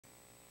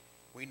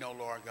We know,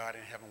 Lord God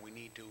in heaven, we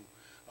need to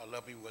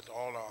love you with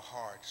all our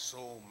heart,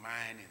 soul,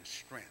 mind, and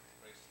strength.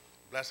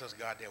 Bless us,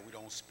 God, that we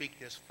don't speak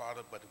this,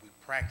 Father, but that we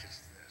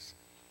practice this.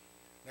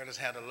 Let us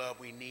have the love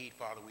we need,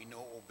 Father. We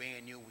know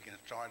obeying you, we can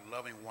start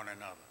loving one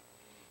another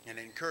and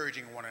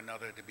encouraging one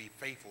another to be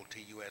faithful to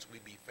you as we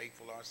be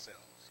faithful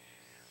ourselves.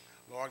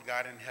 Lord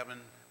God in heaven,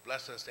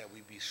 bless us that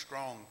we be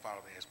strong,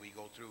 Father, as we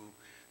go through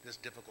this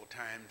difficult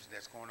times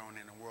that's going on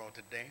in the world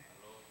today,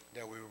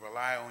 that we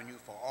rely on you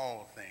for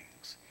all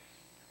things.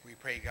 We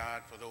pray,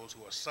 God, for those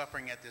who are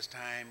suffering at this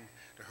time,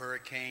 the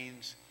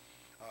hurricanes,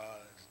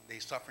 they're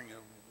suffering in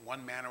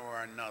one manner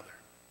or another.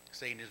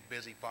 Satan is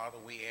busy, Father.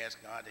 We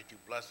ask, God, that you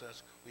bless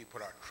us. We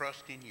put our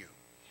trust in you.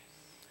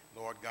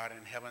 Lord God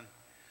in heaven,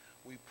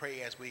 we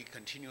pray as we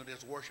continue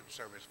this worship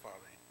service, Father.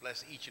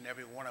 Bless each and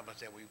every one of us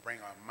that we bring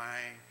our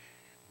mind,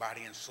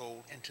 body, and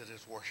soul into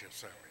this worship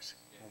service.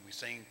 When we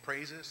sing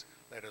praises,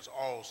 let us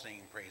all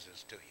sing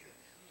praises to you.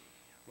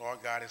 Lord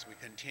God, as we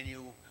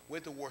continue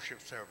with the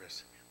worship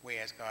service, we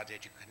ask, God,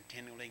 that you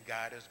continually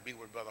guide us. Be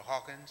with Brother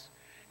Hawkins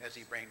as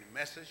he brings the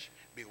message.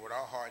 Be with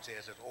our hearts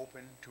as it's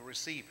open to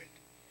receive it.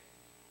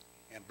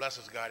 And bless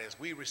us, God, as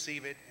we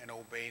receive it and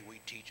obey,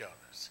 we teach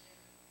others.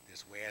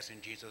 This we ask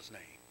in Jesus'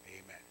 name.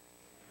 Amen.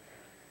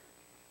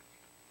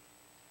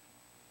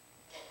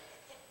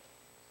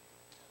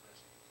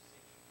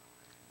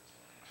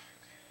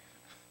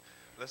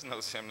 Let's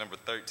notice hymn number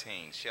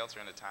 13, Shelter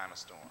in the Time of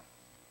Storm.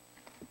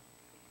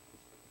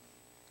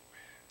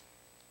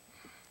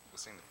 We'll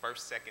sing the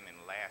first, second, and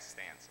last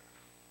stanza.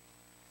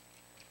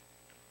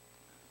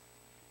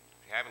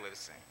 If you have it, let us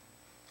sing.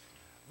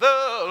 The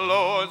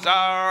Lord's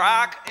our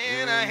rock,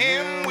 in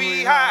Him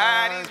we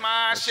hide. He's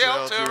my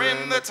shelter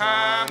in the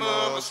time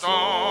of a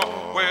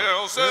storm.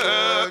 Well,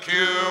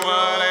 secure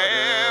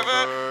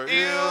whatever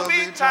ill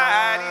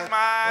betide. He's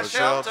my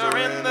shelter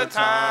in the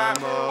time.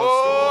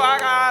 Oh, I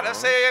got a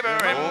Savior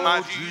in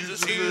my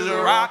Jesus. He's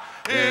a rock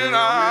in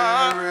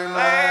a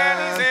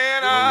land. He's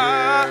in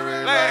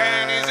a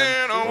land. He's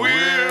in a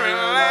weary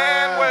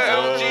land.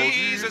 Well,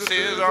 Jesus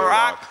is a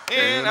rock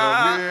in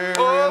a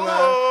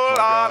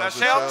Lord, a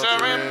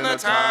shelter in the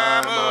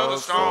time of the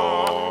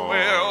storm.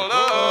 Well,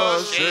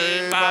 a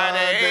shade by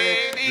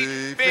day,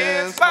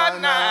 defense by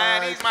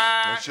night. He's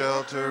my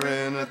shelter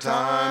in the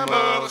time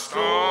of the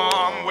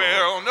storm.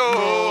 Well,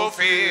 no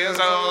fears,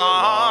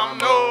 alarm,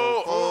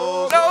 no,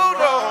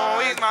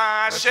 he's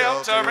my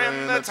shelter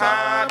in the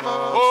time.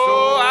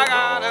 Oh, I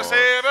got a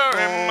Savior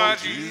in my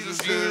Jesus.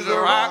 He's a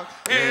rock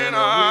in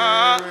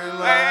a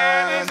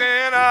land. He's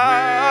in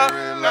a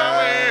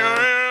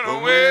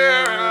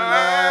weary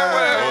land.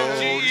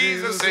 Well,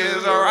 Jesus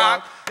is a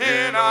rock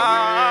in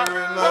a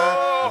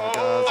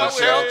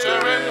shelter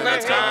in the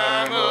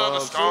time of the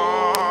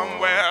storm.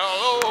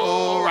 Well,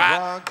 oh,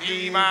 rock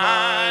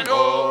divine,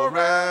 oh,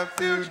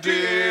 refuge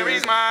dear,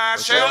 he's my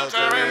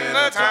shelter in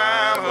the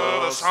time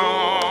of the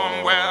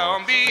storm. Well,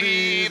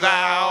 be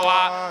thou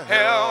our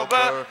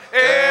helper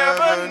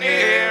ever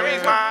near,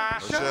 he's my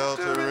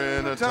shelter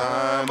in the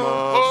time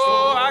of the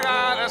storm. Oh, I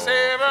got a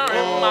Savior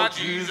in my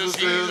Jesus,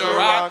 he's a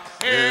rock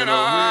in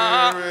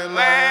a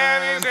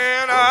land. He's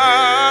in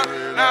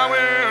a, now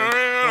we're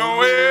in a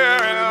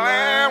weary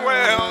land.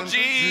 Well,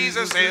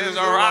 Jesus is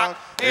a rock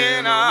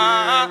in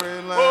a,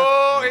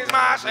 oh, he's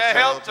my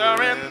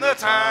shelter in the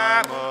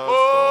time.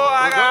 Oh,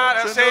 I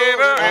got a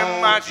Savior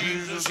in my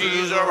Jesus,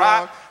 he's a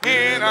rock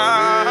in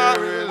a,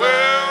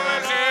 well,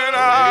 it's in a,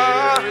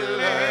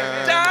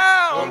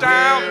 down,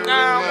 down,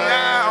 down,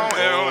 down.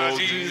 Well,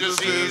 Jesus,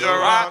 he's a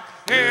rock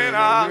in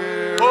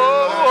a,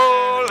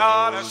 oh,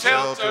 Lord, a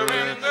shelter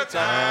in the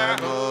time.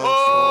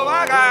 Oh,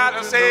 I got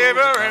a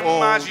Savior in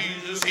my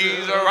Jesus,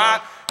 he's a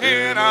rock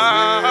in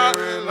a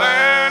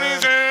land.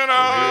 He's in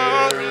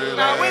a,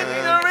 now when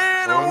you're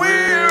in a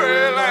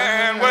weary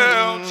land,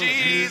 well,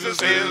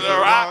 Jesus is a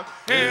rock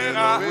in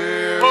a,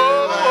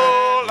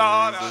 oh,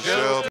 Lord, a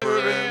shelter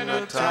in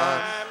the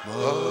time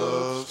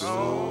of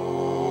storm.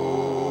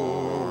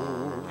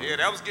 Yeah,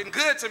 that was getting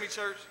good to me,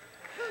 church.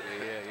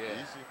 Yeah.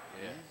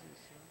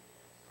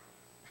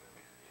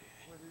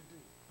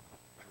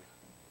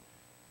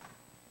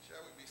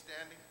 Shall we be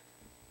standing?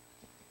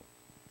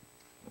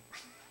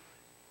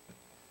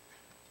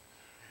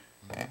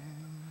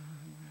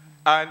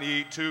 I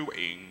need to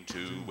wing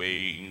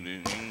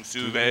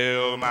to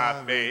veil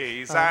my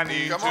face. I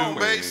need to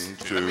wing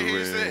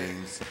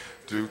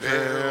to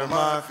veil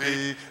my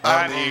feet.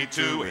 I need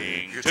to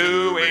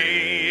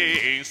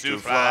wings to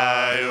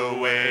fly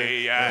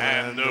away,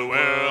 and the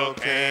world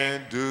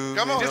can't do.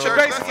 Come on, get church, your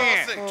bass let's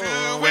again. all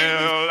sing.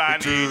 Well, I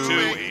need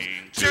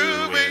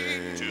to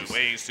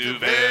wings to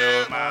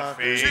veil my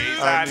face.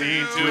 I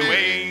need to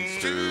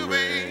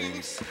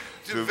wings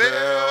to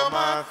veil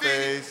my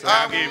face.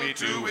 I'll give you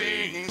two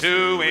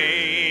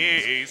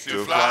wings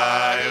to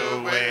fly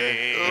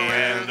away,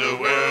 and the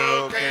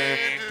world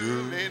can't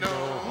do me no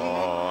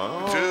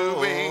harm. Two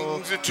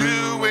wings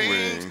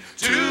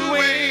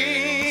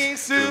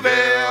to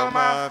veil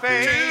my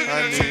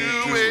face.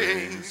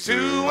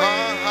 Two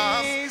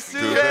wings to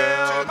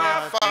veil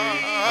my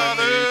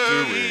Father.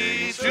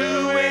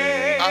 Two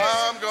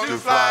wings to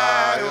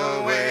fly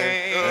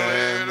away,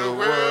 and the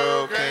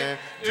world can't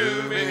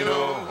do me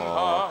no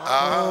harm.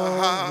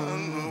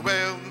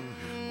 Well,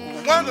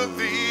 one of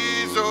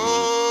these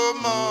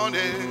old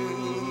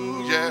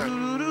mornings, yeah,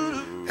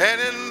 and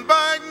it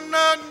might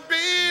not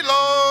be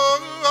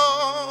long,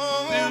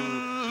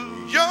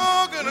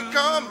 you're gonna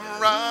come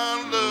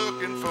around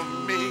looking for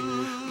me,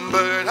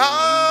 but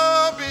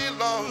I'll be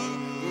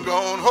long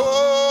gone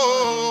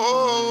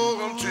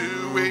home.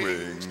 Two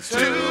wings,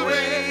 two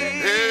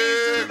wings,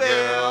 to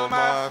veil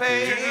my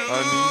face.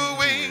 two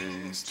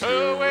wings,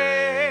 Two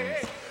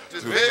wings to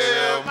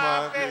veil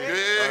my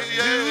face.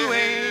 two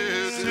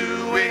wings,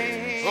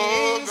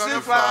 oh,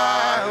 gonna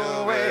fly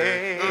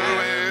away,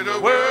 away the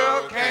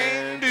world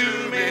can't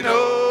do me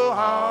no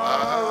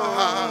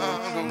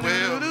harm.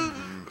 Well,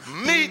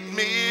 meet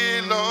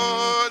me,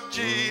 Lord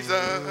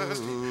Jesus,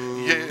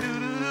 yeah,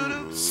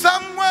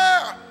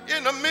 somewhere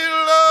in the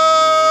middle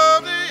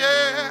of the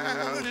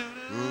air.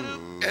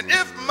 And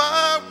if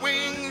my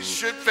wings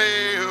should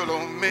fail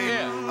on me,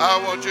 I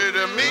want you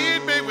to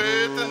meet me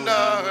with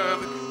another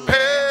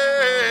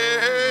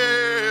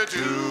pair.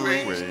 Two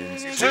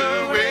wings,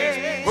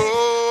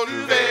 oh,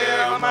 to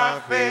veil my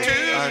face.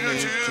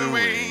 Two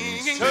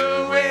wings,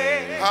 to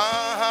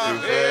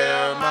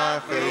veil my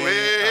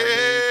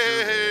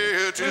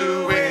face.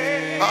 Two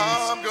wings,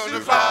 I'm gonna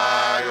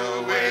fly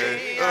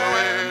away,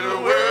 away the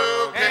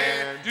world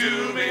can't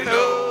do me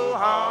no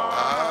harm.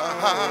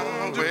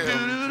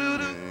 Well,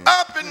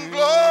 up in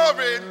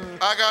glory,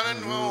 I got a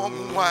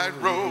new white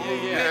robe.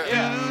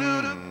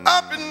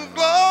 Up in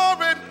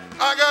glory,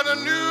 I got a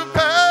new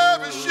pair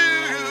of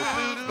shoes.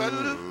 But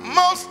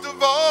most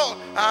of all,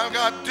 I've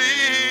got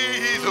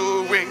these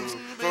old wings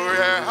for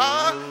where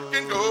I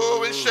can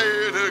go and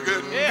share the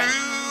good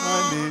news.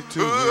 I need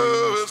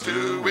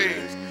two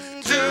wings,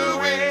 two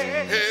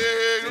wings,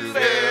 hey, to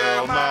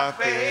veil my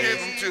face. Give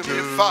them to me,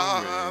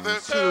 Father.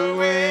 Two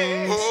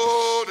wings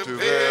Oh, to to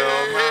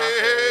veil my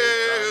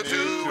veil,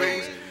 two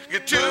wings,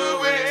 get two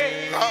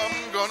wings.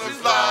 I'm gonna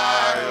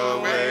fly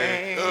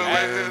away,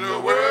 away the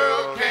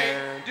world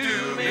can't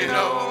do me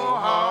no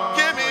harm.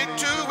 Give me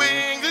two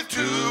wings,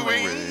 two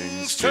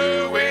wings,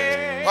 two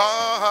wings.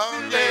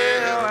 Oh,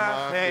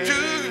 yeah,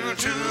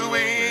 two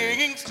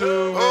wings.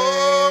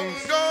 Oh, I'm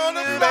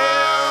gonna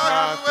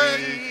fly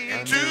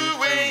away. Two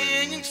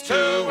wings,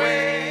 to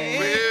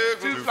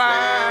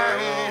fly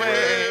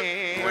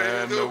away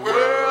when the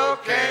world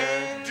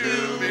can't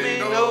do me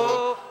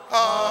no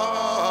harm.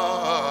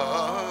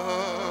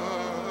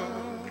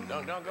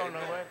 Don't go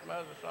nowhere. My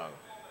other song.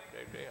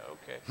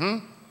 Okay.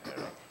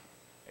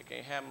 I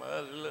can't have my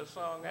other little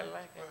song. I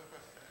like it.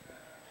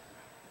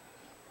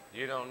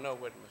 You don't know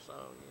what my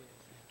song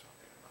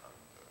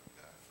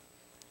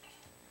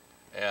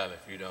is. Al,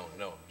 if you don't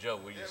know, Joe,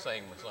 will you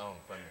sing my song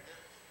for me?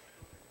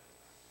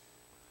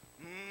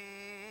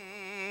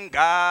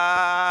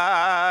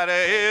 God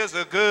is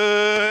a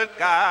good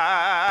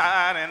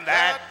God, and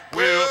that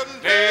will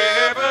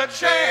never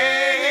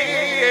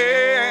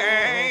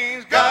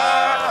change.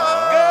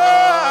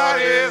 God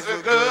is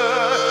a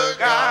good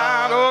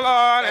God, oh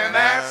Lord, and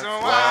that's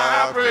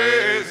why I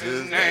praise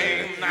His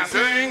name. Now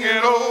sing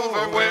it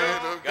over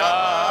with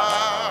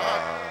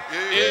God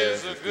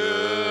is a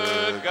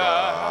good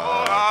God,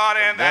 oh Lord,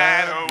 and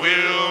that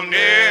will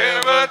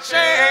never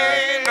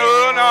change.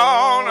 No,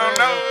 no, no,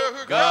 no.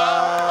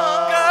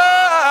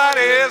 God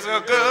is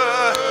a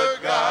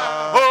good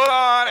God, oh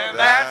Lord, and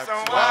that's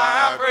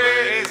why I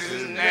praise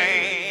His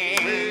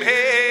name.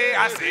 Hey,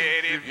 I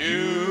said if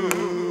you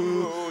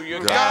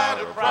got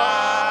a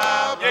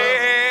problem,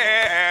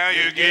 yeah,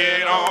 you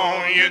get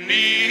on your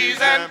knees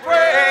and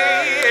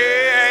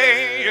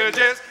pray. You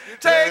just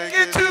take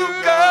it to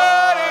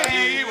God and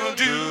He will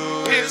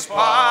do His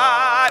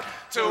part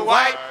to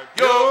wipe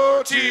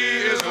your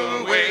tears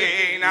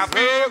away. Now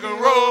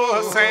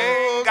Figueroa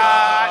sing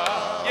God,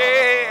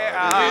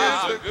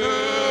 yeah, is a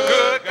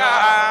good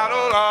God,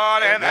 oh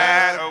Lord, and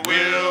that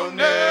will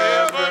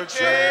never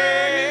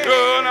change.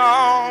 Going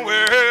on,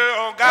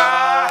 well,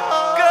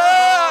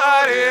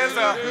 God is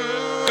a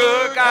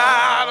good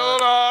God, oh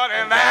Lord,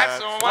 and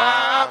that's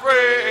why I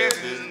praise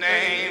His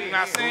name.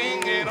 Now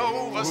sing it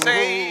over,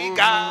 say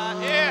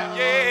God, yeah,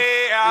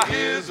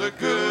 is a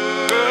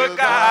good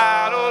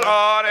God, oh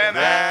Lord, and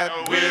that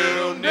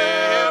will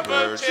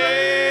never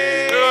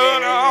change.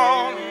 Going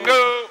on,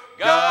 no,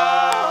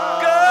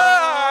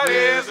 God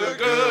is a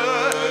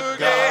good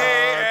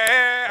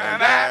God,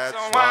 and that's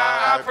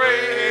why I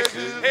praise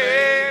His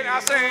name. Now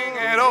sing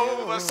it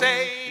over,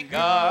 say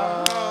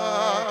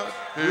God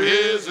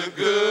is a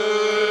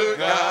good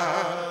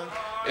God,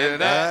 and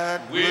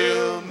that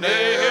will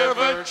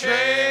never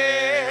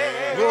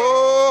change.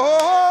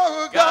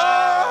 Oh,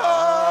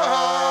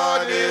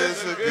 God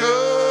is a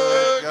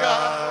good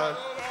God,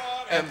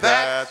 and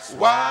that's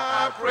why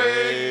I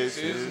praise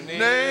His name.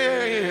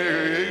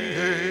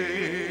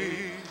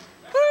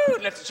 Woo,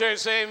 let the church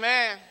say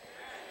amen.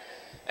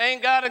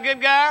 Ain't God a good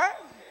God?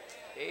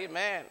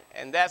 Amen.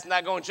 And that's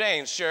not going to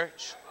change,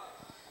 church.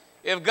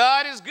 If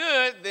God is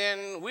good,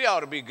 then we ought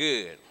to be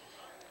good.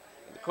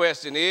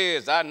 question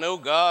is, I know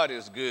God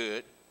is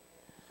good,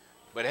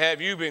 but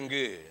have you been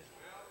good?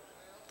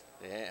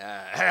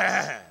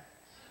 Yeah.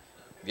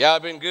 Y'all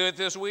been good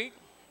this week?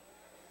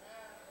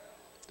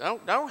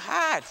 Don't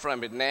hide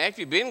from it now. If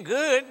you've been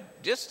good,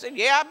 just say,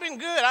 yeah, I've been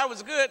good. I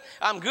was good.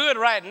 I'm good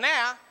right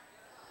now.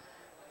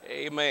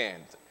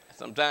 Amen.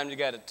 Sometimes you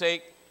got to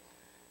take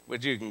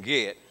what you can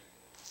get.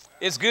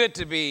 It's good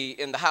to be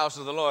in the house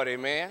of the Lord,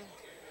 amen.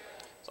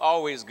 It's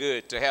always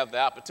good to have the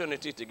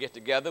opportunity to get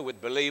together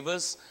with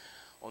believers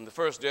on the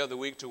first day of the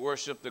week to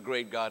worship the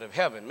great God of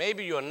heaven.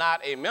 Maybe you're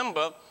not a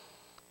member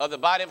of the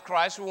body of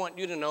Christ. We want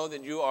you to know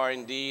that you are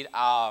indeed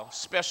our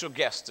special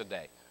guest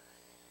today.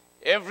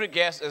 Every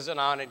guest is an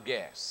honored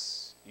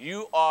guest.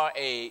 You are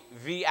a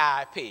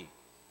VIP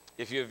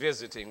if you're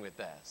visiting with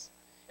us.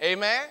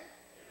 Amen? Amen.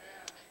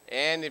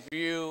 And if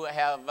you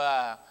have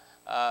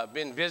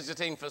been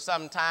visiting for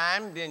some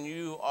time, then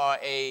you are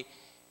a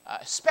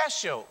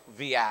special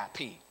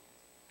VIP.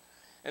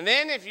 And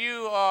then if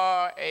you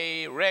are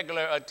a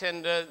regular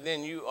attender,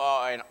 then you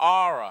are an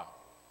aura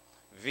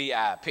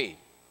VIP.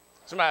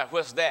 Somebody,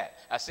 what's that?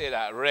 I said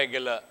a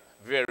regular,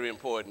 very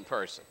important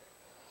person.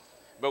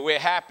 But we're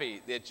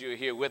happy that you're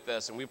here with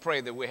us, and we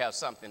pray that we have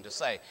something to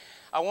say.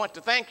 I want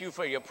to thank you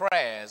for your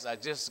prayers. I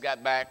just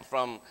got back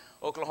from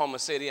Oklahoma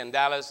City and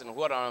Dallas, and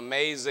what an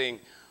amazing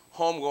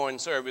homegoing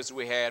service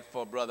we had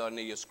for Brother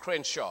Aeneas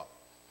Crenshaw.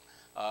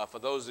 For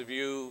those of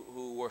you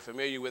who were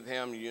familiar with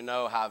him, you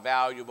know how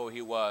valuable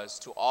he was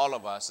to all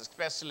of us,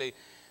 especially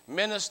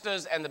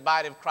ministers and the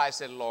body of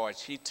Christ at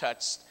large. He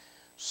touched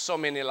so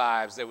many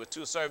lives. There were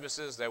 2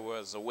 services. There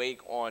was a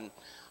wake on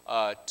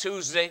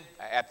Tuesday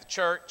at the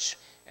church,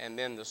 and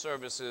then the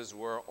services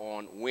were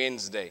on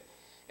Wednesday.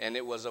 And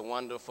it was a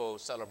wonderful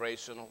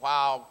celebration.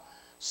 While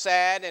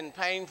sad and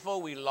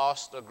painful, we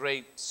lost a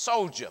great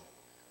soldier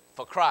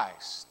for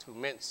Christ who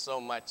meant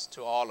so much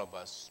to all of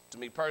us. To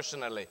me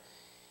personally,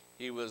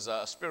 he was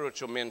a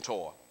spiritual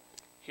mentor.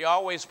 He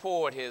always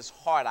poured his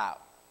heart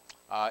out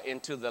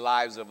into the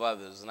lives of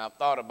others. And I've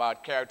thought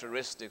about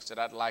characteristics that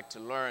I'd like to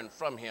learn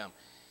from him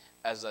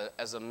as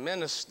a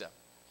minister,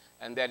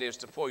 and that is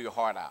to pour your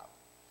heart out.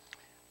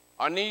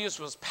 Aeneas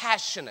was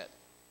passionate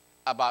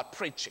about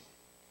preaching,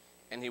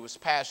 and he was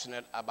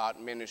passionate about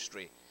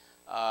ministry.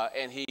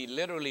 And he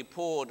literally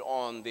pulled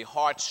on the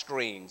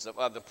heartstrings of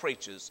other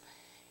preachers,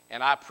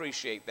 and I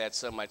appreciate that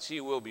so much.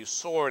 He will be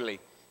sorely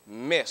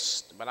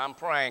missed, but I'm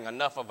praying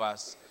enough of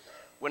us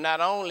will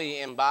not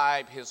only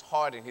imbibe his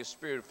heart and his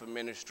spirit for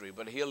ministry,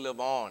 but he'll live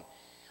on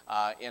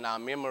in our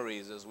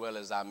memories as well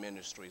as our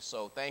ministry.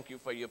 So thank you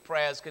for your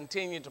prayers.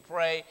 Continue to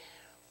pray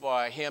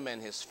for him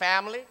and his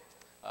family,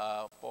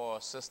 for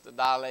Sister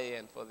Dolly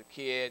and for the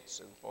kids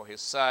and for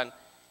his son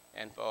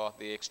and for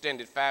the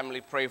extended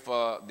family. Pray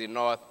for the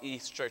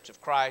Northeast Church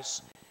of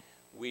Christ.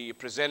 We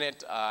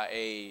presented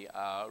a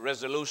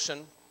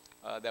resolution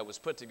that was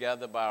put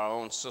together by our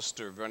own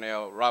sister,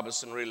 Vernell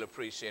Robertson. Really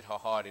appreciate her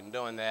heart in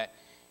doing that.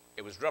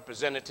 It was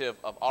representative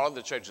of all of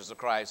the churches of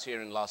Christ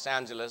here in Los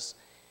Angeles.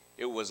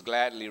 It was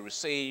gladly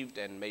received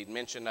and made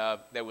mention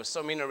of. There were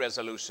so many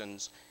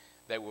resolutions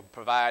that were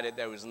provided,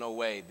 there was no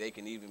way they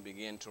can even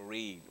begin to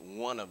read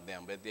one of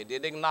them. But they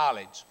did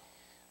acknowledge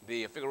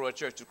the Figueroa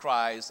Church of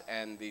Christ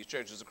and the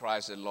Churches of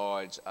Christ at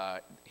large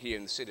here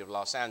in the city of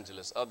Los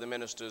Angeles. Other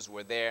ministers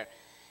were there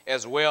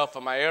as well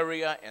from my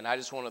area, and I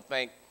just want to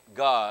thank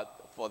God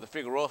for the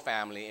Figueroa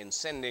family in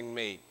sending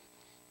me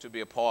to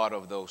be a part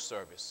of those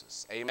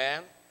services.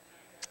 Amen?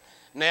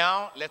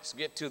 Now, let's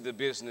get to the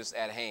business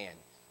at hand.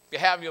 If you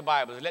have your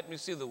Bibles, let me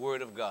see the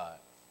Word of God.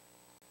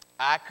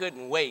 I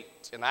couldn't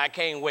wait, and I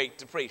can't wait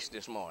to preach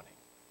this morning.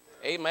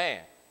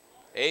 Amen.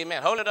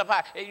 Amen. Hold it up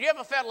high. You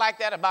ever felt like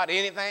that about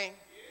anything?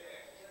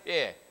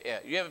 Yeah.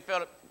 You ever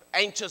felt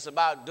anxious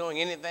about doing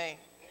anything?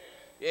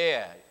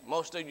 Yeah.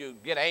 Most of you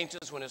get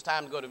anxious when it's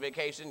time to go to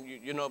vacation.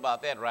 You know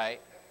about that,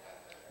 right?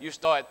 You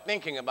start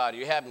thinking about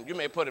it. You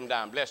may put them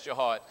down, bless your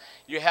heart.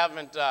 You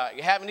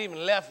haven't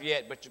even left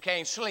yet, but you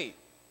can't sleep.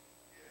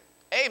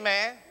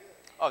 Amen.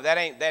 Oh, that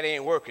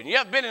ain't working. You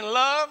ever been in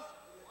love?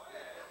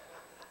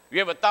 You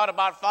ever thought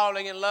about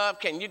falling in love?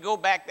 Can you go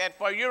back that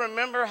far? You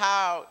remember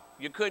how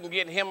you couldn't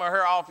get him or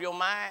her off your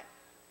mind?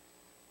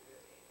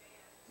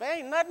 There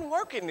ain't nothing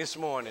working this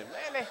morning,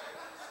 man.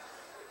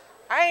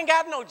 I ain't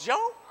got no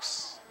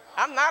jokes.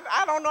 I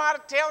don't know how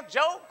to tell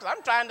jokes.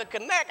 I'm trying to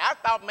connect. I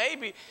thought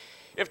maybe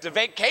if the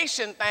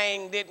vacation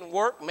thing didn't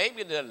work,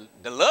 maybe the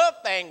love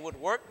thing would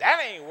work.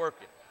 That ain't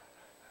working.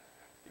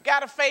 You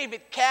got a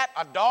favorite cat,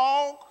 a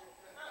dog?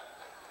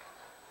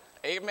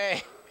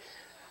 Amen.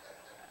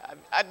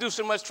 I do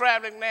so much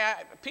traveling now.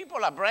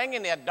 People are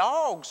bringing their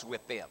dogs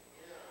with them.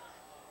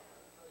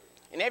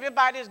 And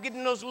everybody's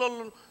getting those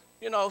little,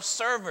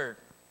 server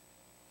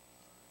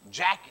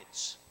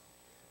jackets.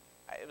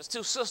 It was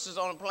 2 sisters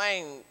on a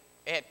plane.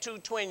 They had 2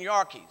 twin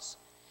Yorkies.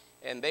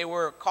 And they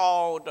were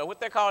called,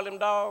 what they call them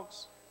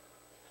dogs?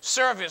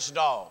 Service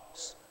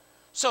dogs.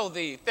 So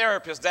the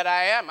therapist that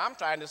I am, I'm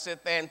trying to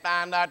sit there and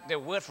find out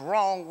what's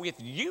wrong with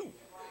you.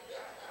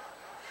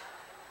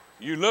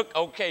 You look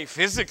okay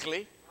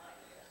physically.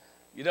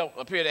 You don't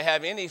appear to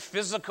have any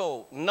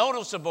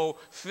noticeable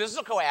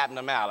physical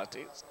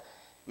abnormalities.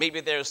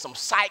 Maybe there's some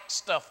psych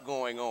stuff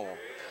going on.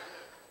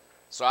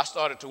 So I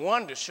started to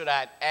wonder, should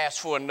I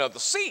ask for another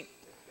seat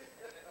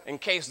in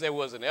case there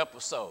was an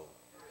episode?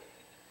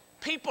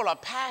 People are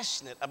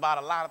passionate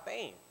about a lot of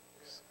things.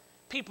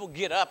 People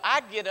get up.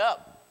 I get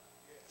up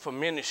for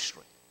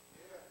ministry.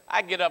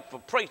 I get up for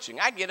preaching.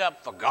 I get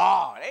up for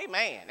God.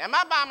 Amen. Am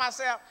I by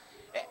myself?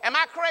 Am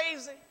I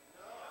crazy?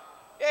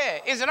 Yeah.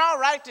 Is it all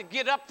right to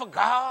get up for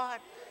God?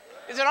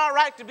 Is it all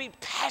right to be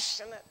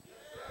passionate?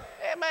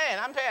 Amen.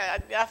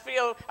 I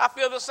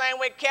feel the same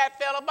way Kat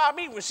felt about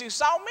me when she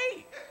saw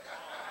me.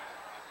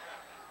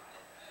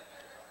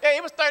 Yeah,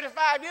 it was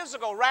 35 years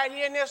ago, right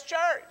here in this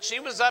church.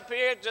 She was up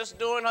here just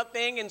doing her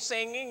thing and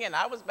singing, and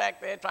I was back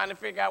there trying to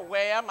figure out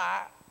where am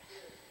I,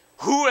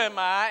 who am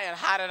I, and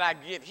how did I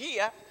get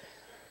here?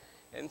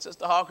 And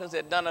Sister Hawkins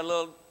had done a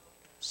little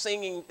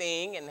singing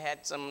thing and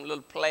had some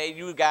little play.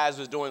 You guys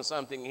was doing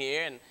something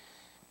here, and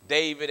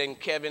David and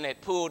Kevin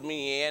had pulled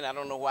me in. I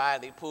don't know why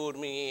they pulled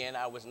me in.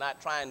 I was not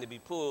trying to be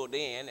pulled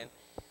in.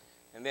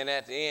 And then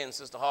at the end,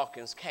 Sister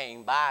Hawkins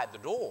came by the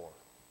door.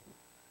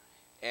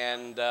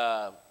 And,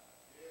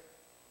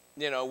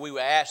 you know, we were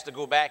asked to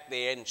go back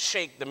there and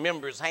shake the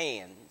members'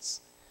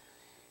 hands.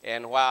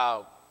 And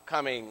while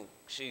coming,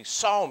 she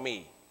saw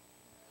me.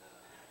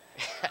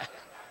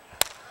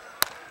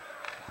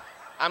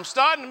 I'm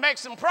starting to make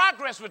some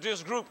progress with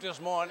this group this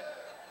morning.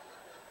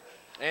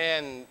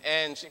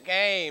 And she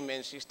came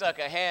and she stuck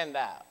her hand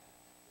out.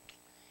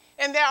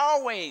 And there are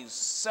always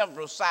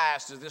several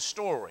sides to this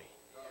story.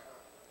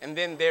 And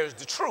then there's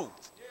the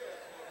truth.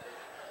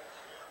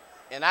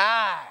 And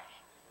I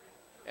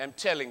am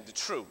telling the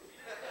truth.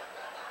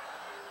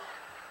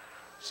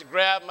 She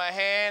grabbed my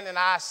hand and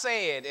I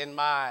said in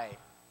my,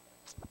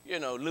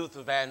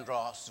 Luther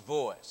Vandross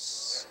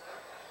voice,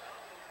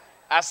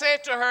 I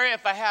said to her,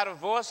 if I had a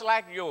voice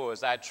like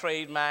yours, I'd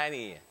trade mine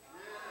in.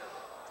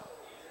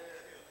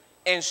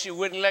 And she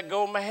wouldn't let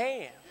go of my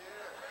hand.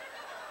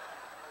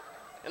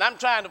 And I'm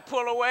trying to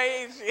pull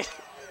away.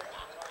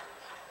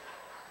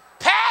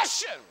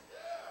 Passion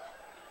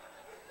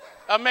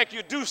will make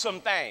you do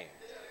some things.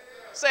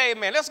 Say,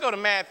 man, let's go to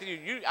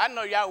Matthew. I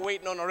know y'all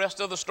waiting on the rest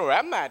of the story.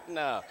 I'm not,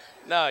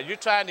 no, you're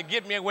trying to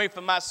get me away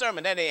from my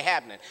sermon. That ain't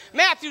happening.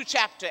 Matthew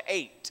chapter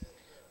 8,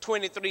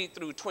 23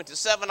 through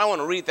 27. I want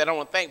to read that. I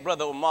want to thank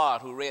Brother Omar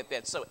who read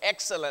that so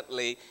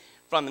excellently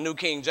from the New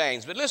King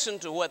James. But listen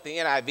to what the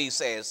NIV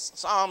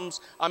says.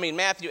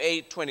 Matthew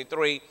 8,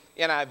 23,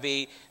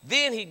 NIV.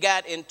 Then he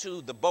got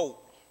into the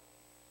boat,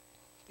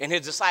 and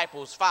his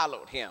disciples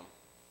followed him.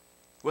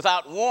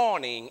 Without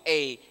warning,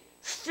 a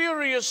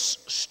furious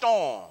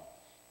storm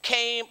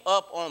came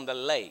up on the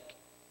lake,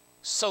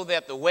 so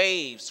that the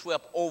waves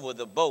swept over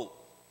the boat.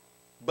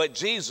 But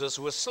Jesus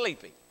was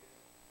sleeping.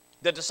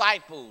 The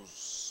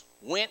disciples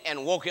went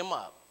and woke him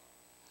up,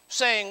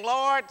 saying,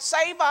 Lord,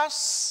 save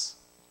us.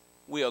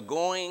 We are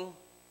going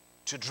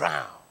to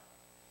drown.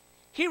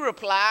 He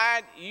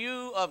replied,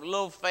 you of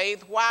little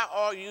faith, why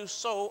are you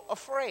so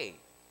afraid?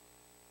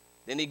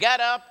 Then he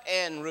got up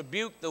and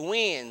rebuked the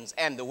winds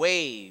and the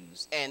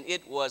waves, and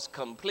it was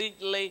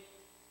completely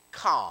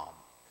calm.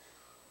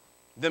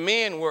 The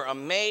men were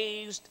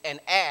amazed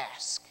and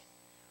asked,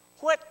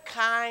 what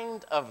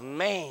kind of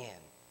man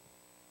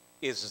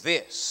is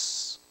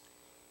this?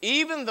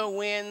 Even the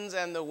winds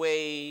and the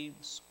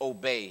waves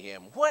obey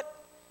him.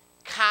 What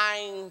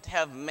kind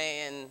of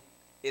man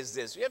is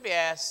this? You ever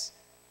asked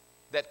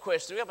that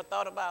question? You ever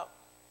thought about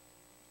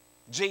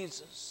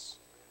Jesus?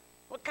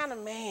 What kind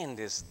of man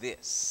is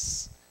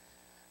this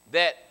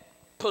that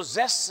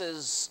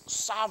possesses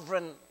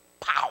sovereign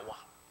power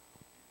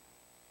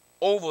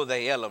over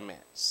the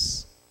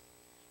elements?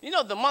 You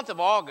know, the month of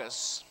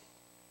August,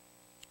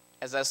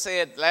 as I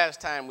said last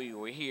time we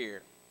were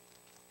here,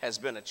 has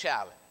been a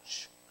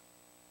challenge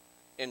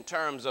in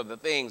terms of the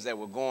things that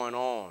were going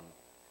on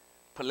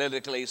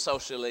politically,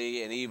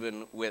 socially, and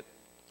even with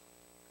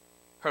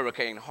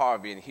Hurricane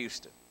Harvey in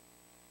Houston.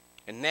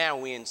 And now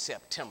we're in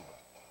September.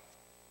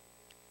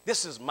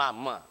 This is my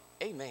month.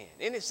 Amen.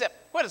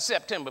 Where the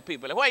September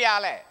people? Where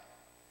y'all at?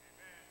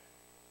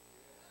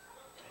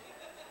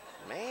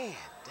 Man.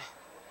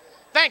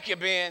 Thank you,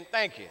 Ben.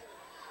 Thank you.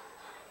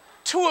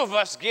 Two of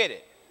us get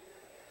it.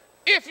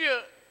 If you're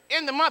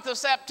in the month of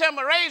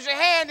September, raise your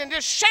hand and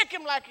just shake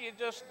him like you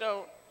just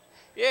don't.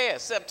 Yeah,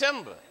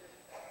 September.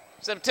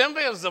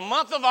 September is the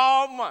month of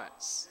all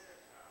months.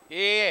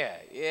 Yeah.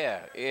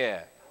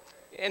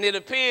 And it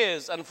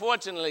appears,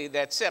 unfortunately,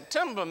 that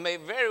September may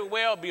very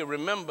well be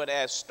remembered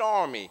as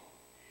stormy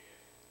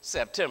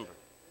September.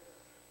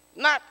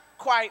 Not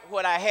quite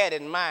what I had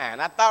in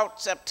mind. I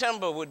thought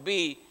September would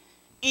be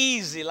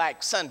easy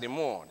like Sunday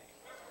morning.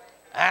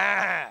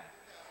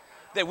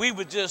 That we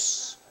would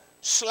just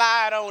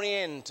slide on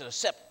into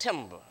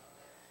September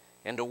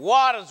and the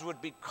waters would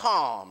be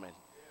calm and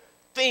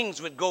things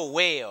would go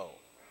well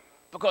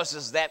because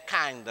it's that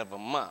kind of a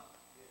month.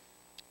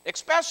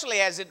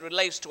 Especially as it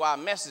relates to our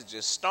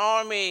messages,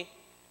 stormy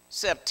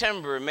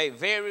September may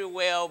very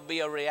well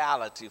be a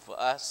reality for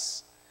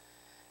us.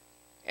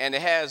 and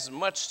it has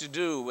much to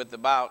do with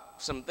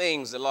about some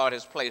things the Lord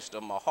has placed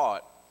on my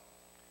heart.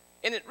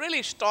 And it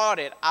really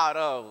started out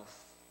of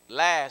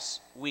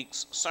last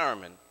week's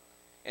sermon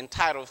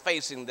entitled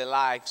Facing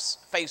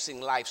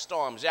Life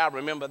Storms. Y'all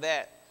remember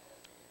that?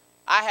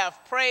 I have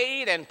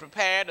prayed and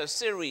prepared a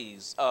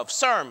series of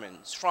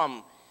sermons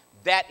from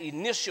that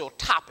initial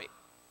topic.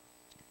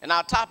 And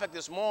our topic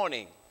this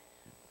morning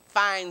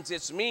finds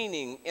its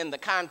meaning in the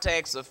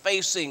context of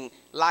facing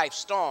life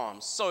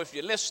storms. So if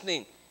you're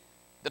listening,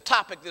 the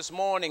topic this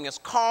morning is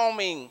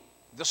calming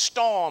the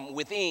storm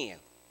within.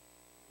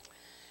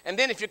 And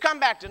then if you come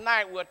back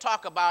tonight, we'll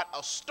talk about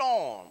a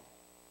storm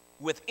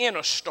within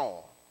a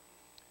storm.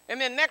 And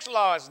then next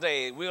Lord's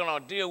Day, we're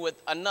going to deal with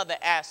another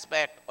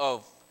aspect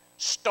of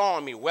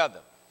stormy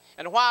weather.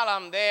 And while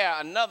I'm there,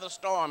 another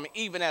storm,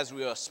 even as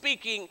we are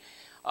speaking,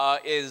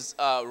 is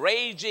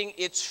raging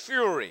its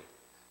fury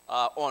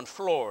on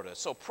Florida.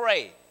 So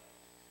pray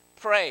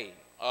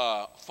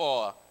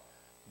for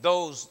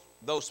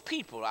those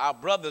people, our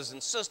brothers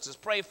and sisters.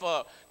 Pray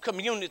for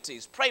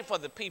communities. Pray for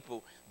the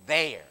people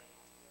there.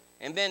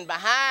 And then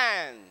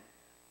behind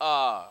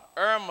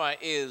Irma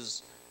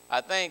is,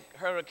 I think,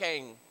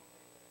 Hurricane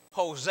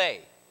Jose.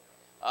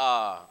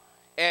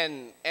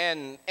 And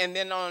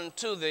then on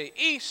to the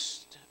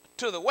east,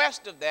 to the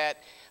west of that,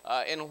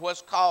 in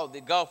what's called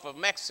the Gulf of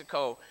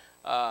Mexico,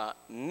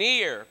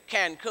 near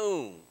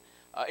Cancun,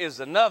 is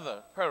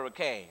another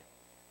hurricane.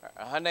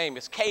 Her name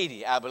is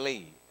Katie, I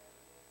believe.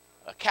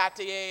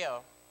 Katie, yeah,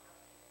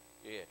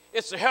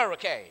 it's a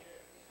hurricane.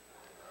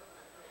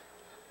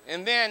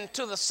 And then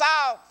to the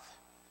south,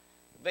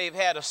 they've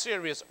had a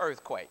serious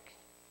earthquake,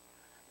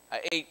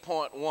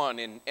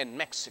 8.1 in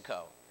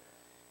Mexico.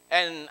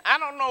 And I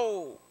don't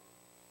know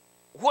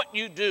what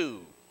you do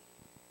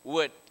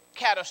with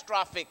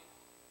catastrophic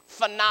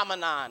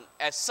phenomenon,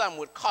 as some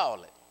would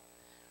call it,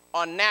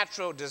 or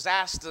natural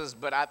disasters,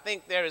 but I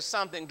think there is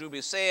something to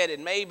be said,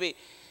 and maybe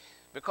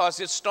because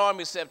it's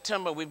stormy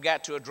September, we've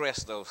got to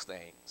address those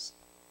things.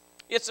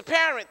 It's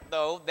apparent,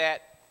 though,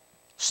 that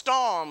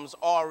storms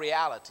are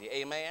reality,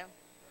 amen?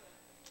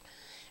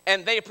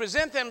 And they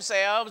present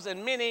themselves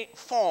in many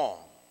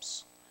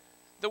forms.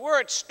 The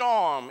word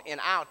storm in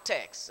our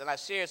text, and I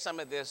shared some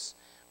of this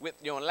with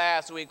you on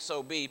last week,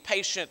 so be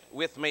patient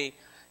with me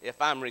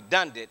if I'm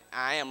redundant.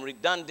 I am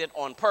redundant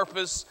on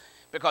purpose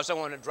because I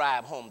want to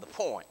drive home the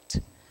point.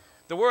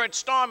 The word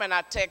storm in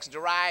our text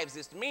derives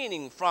its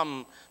meaning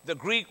from the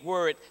Greek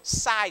word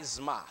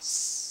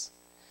seismos.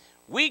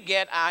 We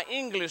get our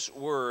English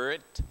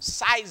word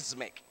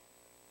seismic,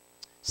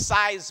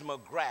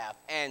 seismograph,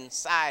 and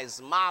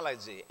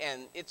seismology,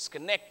 and it's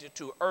connected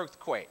to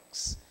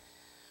earthquakes.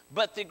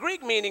 But the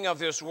Greek meaning of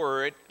this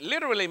word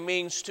literally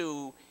means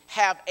to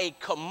have a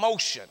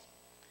commotion,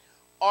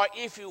 or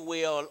if you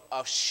will,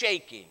 a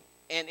shaking.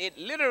 And it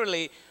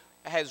literally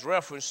has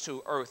reference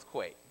to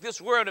earthquake.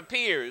 This word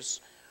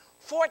appears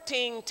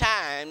 14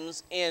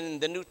 times in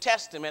the New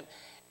Testament,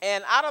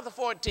 and out of the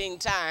 14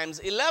 times,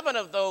 11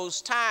 of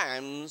those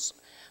times,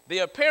 the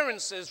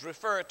appearances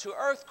refer to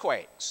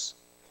earthquakes,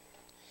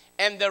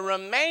 and the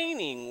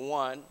remaining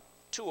one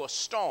to a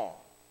storm.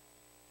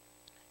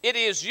 It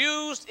is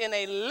used in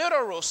a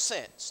literal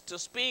sense to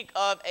speak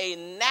of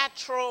a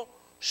natural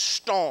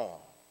storm,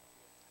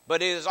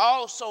 but it is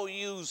also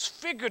used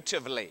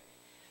figuratively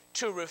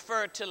to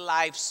refer to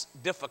life's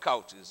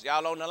difficulties.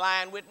 Y'all on the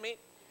line with me?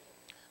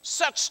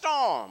 Such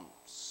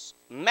storms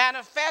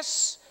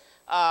manifest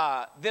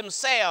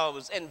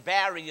themselves in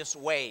various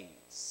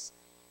ways.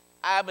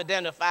 I've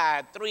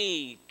identified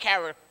three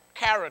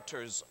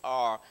characters,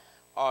 or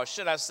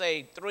should I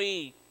say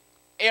three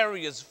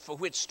areas for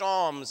which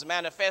storms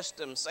manifest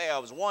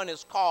themselves. One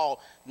is called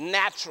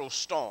natural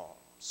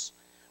storms,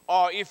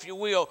 or if you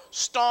will,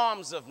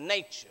 storms of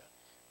nature.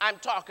 I'm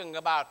talking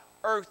about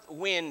earth,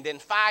 wind,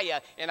 and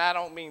fire, and I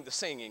don't mean the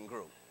singing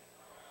group.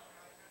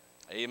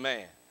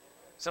 Amen.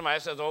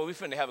 Somebody says, oh, we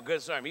finna have a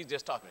good sermon. He's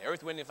just talking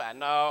earth, wind, and fire.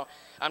 No,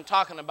 I'm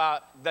talking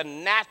about the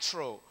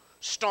natural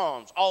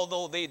storms,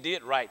 although they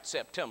did write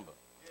September.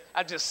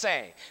 I'm just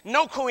saying,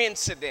 no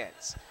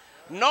coincidence.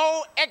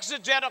 No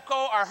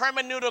exegetical or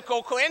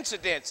hermeneutical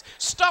coincidence.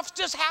 Stuff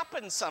just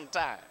happens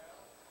sometimes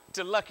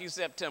to lucky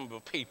September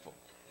people.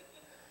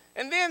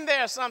 And then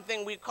there's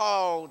something we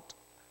call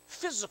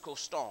physical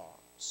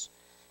storms.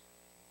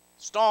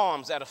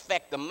 Storms that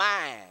affect the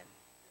mind,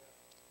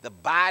 the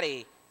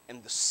body,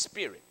 and the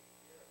spirit.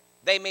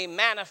 They may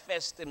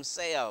manifest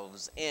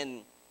themselves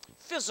in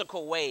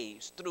physical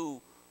ways through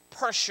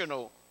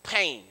personal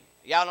pain.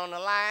 Y'all on the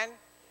line?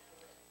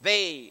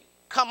 They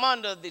come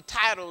under the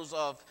titles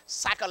of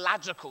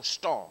psychological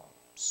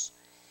storms,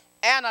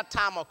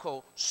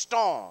 anatomical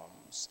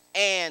storms,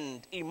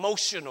 and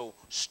emotional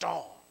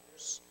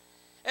storms.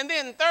 And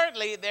then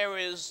thirdly, there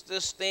is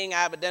this thing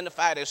I've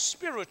identified as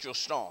spiritual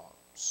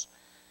storms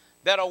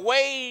that are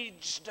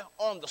waged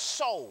on the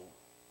soul.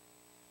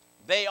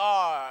 They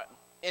are,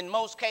 in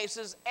most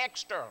cases,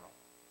 external,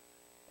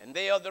 and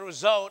they are the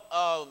result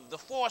of the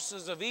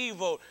forces of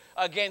evil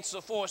against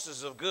the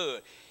forces of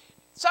good.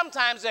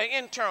 Sometimes they're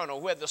internal,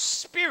 where the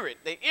spirit,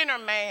 the inner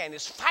man,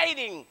 is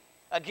fighting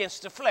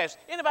against the flesh.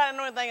 Anybody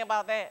know anything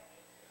about that?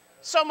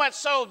 So much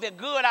so that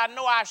good I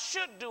know I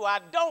should do, I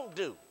don't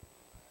do.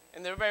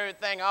 And the very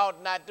thing I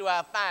ought not do,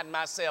 I find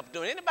myself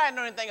doing. Anybody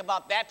know anything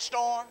about that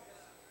storm?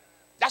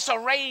 That's a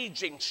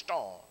raging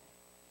storm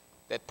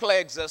that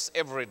plagues us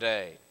every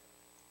day.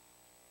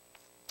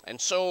 And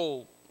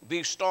so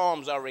these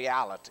storms are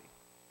reality.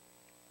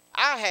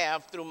 I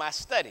have, through my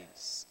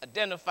studies,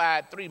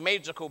 identified 3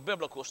 major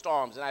biblical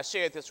storms, and I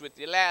shared this with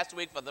you last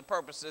week for the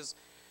purposes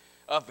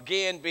of,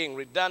 again, being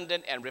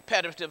redundant and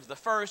repetitive. The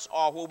first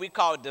are what we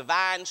call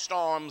divine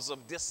storms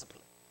of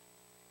discipline.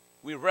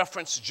 We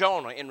reference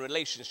Jonah in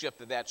relationship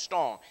to that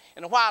storm.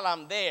 And while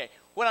I'm there,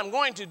 what I'm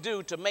going to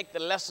do to make the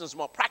lessons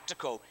more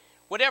practical,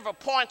 whatever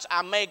points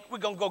I make, we're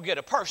going to go get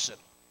a person.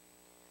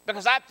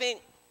 Because I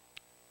think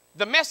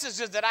the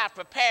messages that I've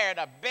prepared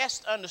are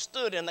best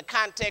understood in the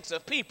context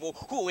of people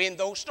who are in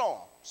those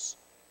storms.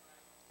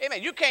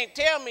 Amen. You can't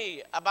tell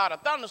me about a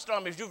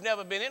thunderstorm if you've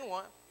never been in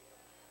one.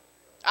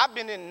 I've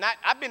been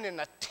in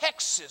a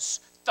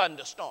Texas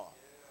thunderstorm,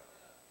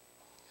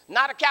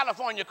 not a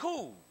California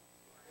cool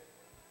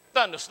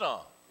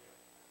thunderstorm,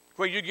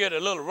 where you get a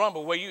little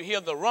rumble, where you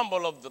hear the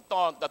rumble of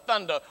the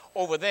thunder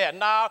over there.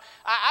 Now,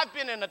 I've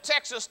been in a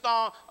Texas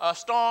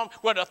storm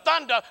where the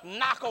thunder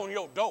knock on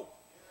your door.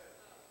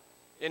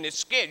 And it's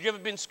scared. You ever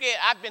been scared?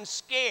 I've been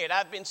scared.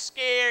 I've been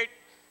scared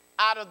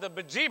out of the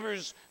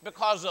bejeebers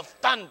because of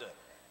thunder.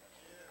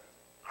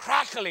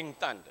 Crackling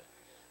thunder.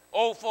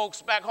 Old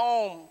folks back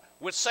home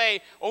would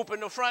say,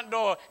 open the front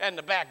door and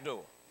the back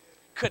door.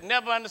 Could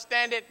never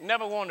understand it,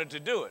 never wanted to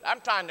do it.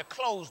 I'm trying to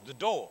close the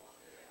door.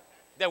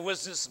 There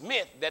was this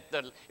myth that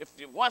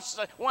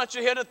once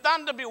you hear the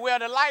thunder, beware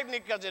the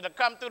lightning, because it'll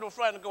come through the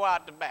front and go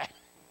out the back.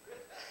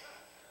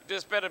 You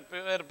just better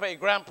pay.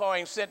 Grandpa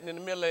ain't sitting in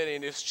the middle of it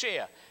in his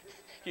chair.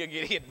 He'll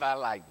get hit by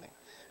lightning.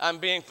 I'm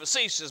being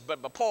facetious,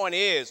 but my point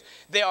is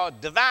there are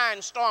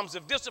divine storms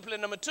of discipline.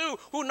 Number 2,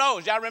 who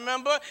knows? Y'all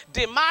remember?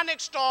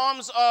 Demonic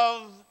storms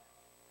of,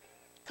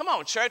 come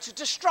on, church,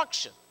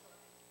 destruction.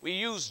 We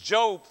use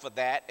Job for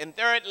that. And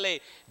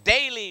thirdly,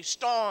 daily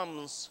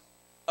storms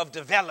of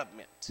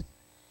development.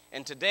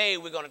 And today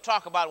we're going to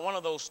talk about one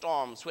of those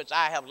storms, which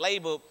I have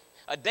labeled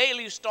a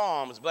daily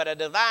storms, but a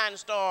divine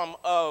storm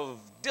of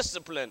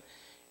discipline.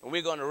 And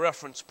we're going to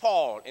reference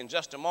Paul in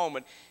just a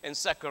moment in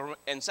 2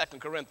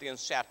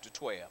 Corinthians chapter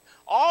 12.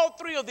 All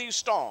 3 of these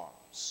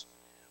storms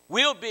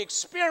will be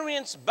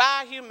experienced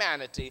by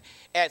humanity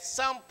at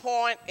some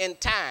point in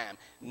time.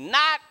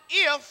 Not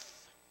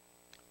if,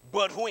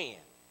 but when.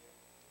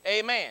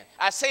 Amen.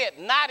 I said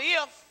not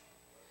if,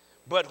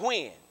 but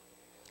when.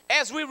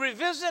 As we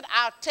revisit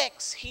our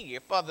text here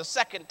for the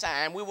second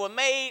time, we were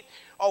made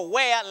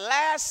aware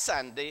last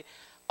Sunday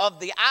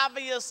of the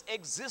obvious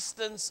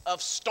existence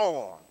of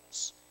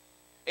storms.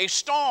 A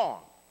storm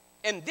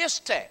in this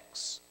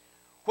text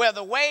where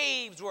the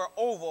waves were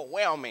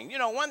overwhelming. You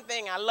know, one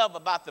thing I love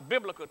about the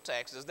biblical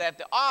text is that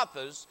the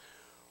authors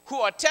who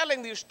are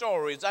telling these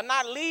stories are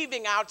not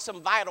leaving out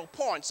some vital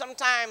points.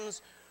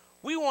 Sometimes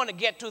we want to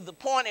get to the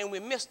point and we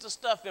miss the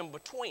stuff in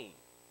between.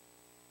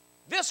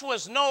 This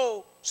was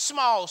no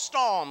small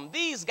storm.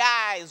 These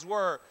guys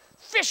were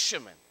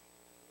fishermen.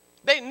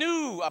 They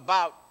knew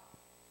about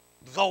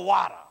the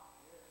water.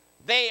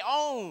 They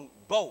owned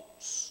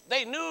boats.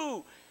 They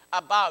knew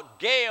about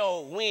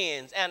gale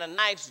winds and a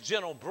nice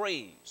gentle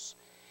breeze.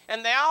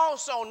 And they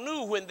also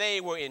knew when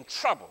they were in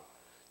trouble.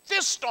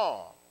 This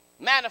storm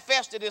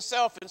manifested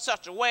itself in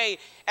such a way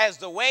as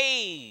the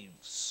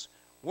waves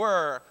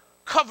were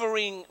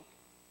covering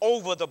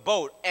over the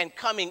boat and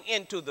coming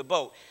into the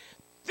boat.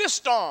 This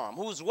storm,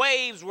 whose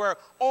waves were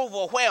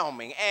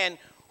overwhelming and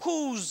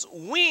whose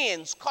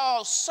winds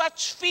caused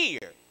such fear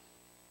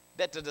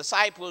that the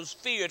disciples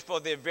feared for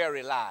their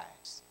very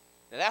lives.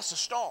 Now that's a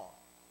storm.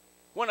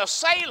 When a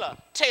sailor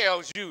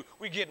tells you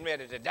we're getting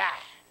ready to die,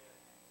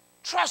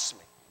 trust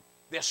me,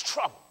 there's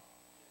trouble.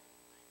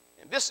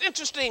 And this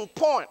interesting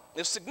point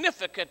is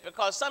significant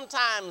because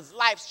sometimes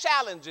life's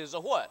challenges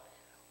are what?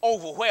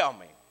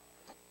 Overwhelming.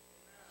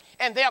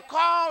 And they'll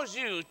cause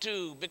you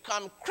to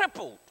become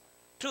crippled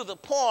to the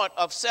point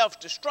of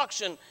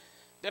self-destruction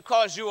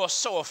because you are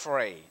so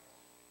afraid.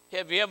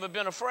 Have you ever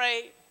been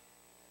afraid?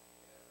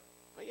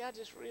 Well, y'all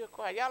just real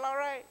quiet. Y'all all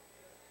right?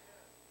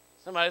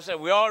 Somebody said,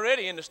 we're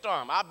already in the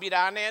storm. I'll be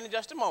down there in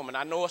just a moment.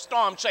 I know a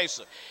storm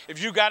chaser.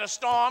 If you got a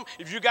storm,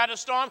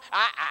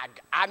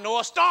 I know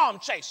a storm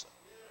chaser.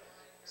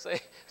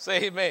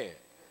 Say amen.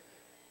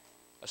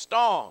 A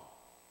storm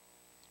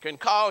can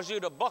cause you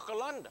to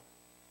buckle under.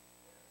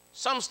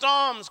 Some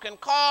storms can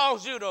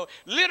cause you to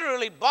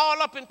literally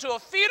ball up into a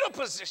fetal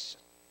position.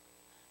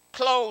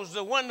 Close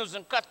the windows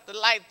and cut the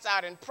lights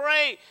out and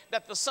pray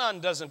that the sun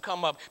doesn't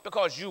come up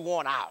because you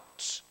want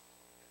out.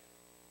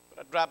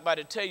 But I dropped by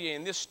to tell you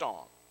in this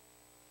storm,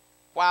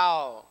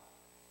 while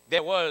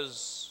there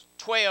was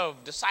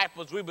 12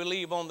 disciples, we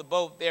believe, on the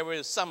boat, there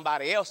is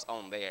somebody else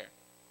on there.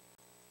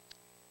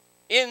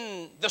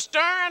 In the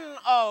stern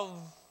of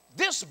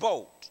this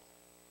boat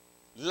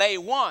lay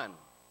one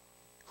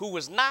who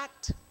was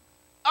not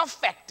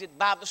affected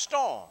by the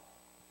storm,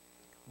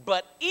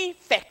 but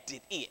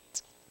effected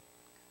it.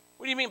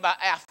 What do you mean by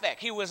affect?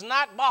 He was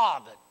not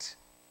bothered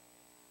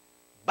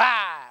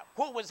by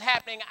what was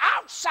happening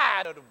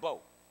outside of the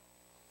boat.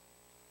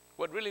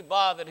 What really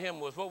bothered him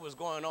was what was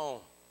going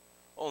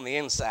on the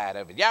inside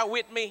of it. Y'all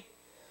with me?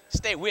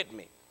 Stay with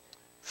me.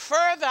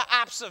 Further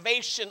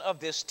observation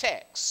of this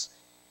text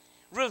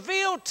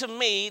revealed to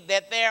me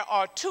that there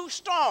are two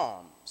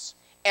storms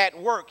at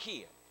work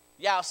here.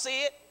 Y'all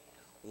see it?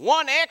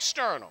 One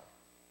external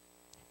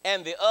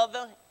and the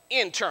other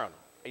internal.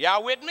 Are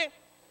y'all with me?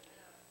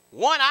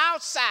 One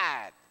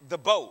outside the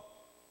boat,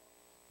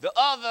 the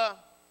other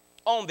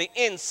on the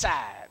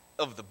inside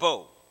of the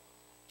boat.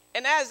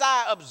 And as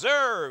I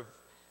observe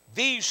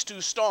these two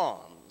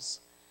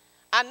storms,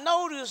 I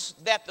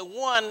noticed that the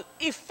one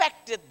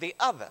affected the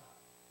other,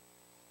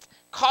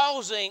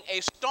 causing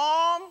a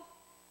storm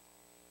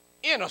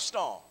in a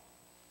storm.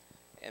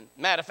 And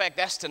matter of fact,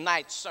 that's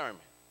tonight's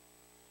sermon.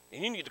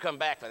 And you need to come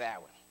back for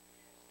that one.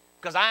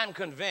 Because I'm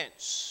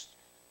convinced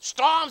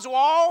storms will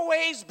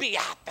always be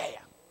out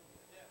there.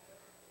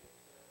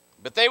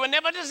 But they were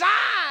never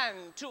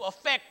designed to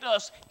affect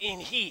us in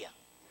here.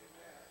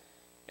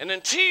 And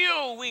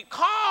until we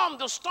calm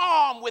the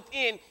storm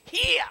within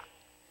here,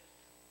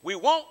 we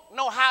won't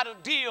know how to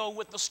deal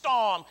with the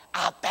storm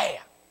out there.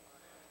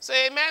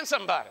 Say amen,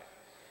 somebody.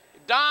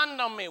 It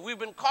dawned on me, we've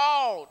been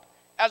called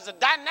as a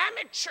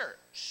dynamic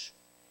church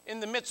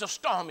in the midst of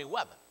stormy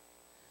weather.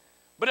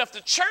 But if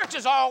the church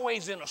is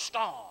always in a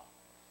storm,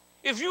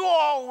 if you're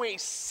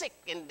always sick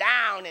and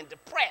down and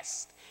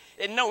depressed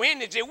and no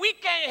energy, we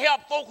can't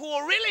help folk who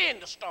are really in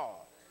the storm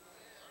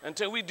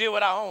until we deal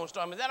with our own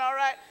storm. Is that all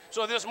right?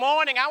 So this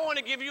morning, I want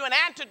to give you an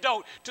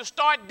antidote to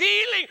start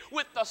dealing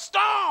with the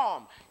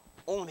storm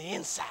on the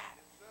inside.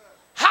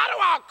 How do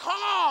I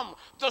calm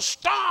the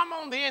storm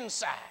on the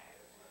inside?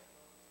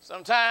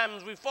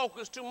 Sometimes we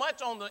focus too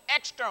much on the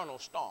external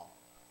storm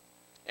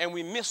and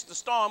we miss the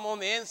storm on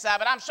the inside.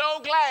 But I'm so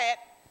glad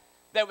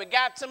that we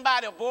got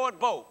somebody aboard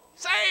boat.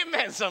 Say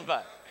amen,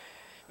 somebody.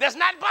 That's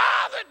not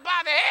bothered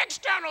by the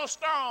external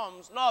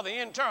storms nor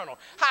the internal.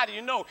 How do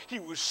you know? He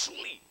was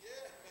asleep.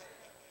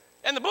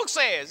 And the book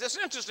says, it's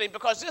interesting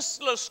because this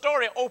little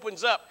story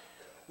opens up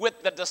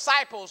with the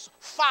disciples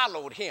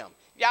followed him.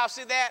 Y'all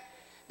see that?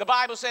 The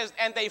Bible says,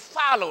 and they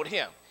followed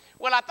him.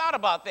 Well, I thought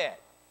about that.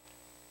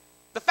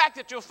 The fact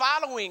that you're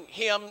following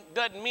him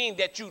doesn't mean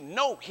that you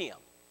know him.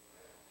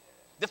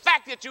 The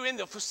fact that you're in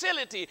the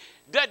facility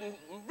doesn't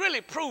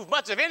really prove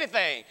much of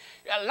anything.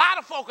 A lot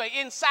of folk are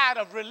inside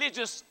of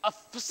religious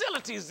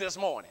facilities this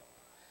morning.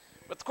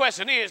 But the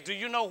question is, do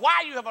you know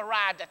why you have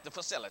arrived at the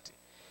facility?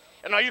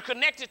 And are you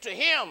connected to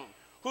him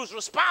who's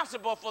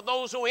responsible for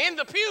those who are in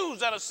the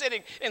pews that are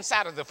sitting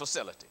inside of the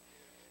facility?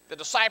 The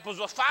disciples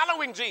were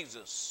following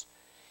Jesus.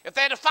 If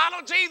they had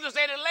followed Jesus,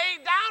 they'd have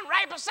laid down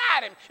right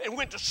beside him and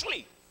went to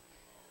sleep.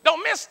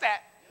 Don't miss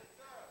that.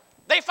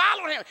 They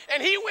followed him,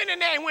 and he went in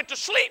there and went to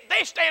sleep.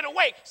 They stayed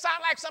awake. Sound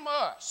like some of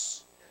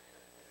us.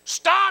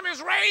 Storm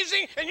is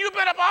raising, and you've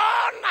been up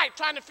all night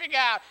trying to figure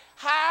out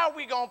how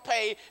we going to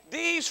pay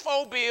these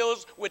 4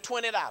 bills with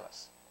 $20.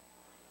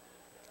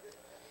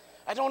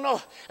 I don't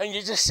know. And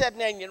you're just sitting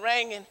there and you're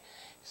wringing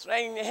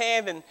your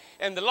hand,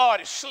 and the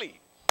Lord is asleep.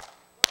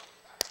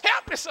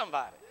 Help me,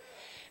 somebody.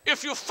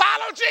 If you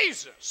follow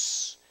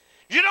Jesus,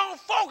 you don't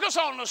focus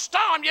on the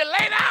storm. You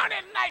lay down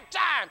at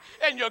nighttime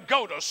and you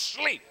go to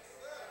sleep.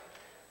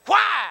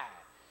 Why?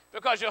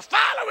 Because you're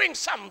following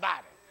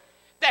somebody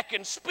that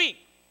can speak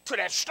to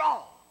that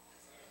storm.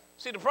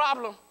 See the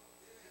problem?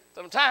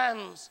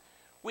 Sometimes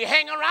we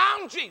hang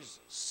around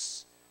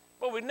Jesus,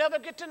 but we never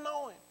get to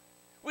know him.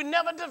 We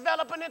never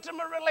develop an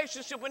intimate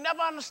relationship. We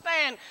never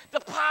understand the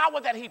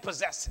power that he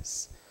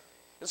possesses.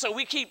 And so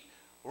we keep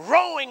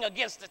rowing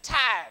against the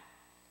tide,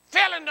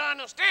 failing to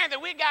understand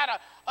that we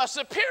got a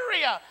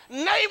superior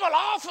naval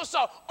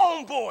officer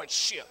on board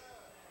ship.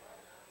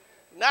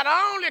 Not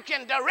only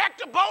can direct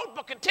the boat,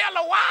 but can tell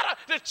the water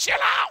to chill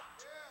out.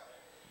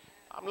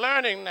 I'm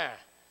learning now.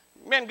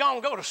 Men gonna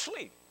go to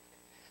sleep.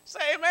 Say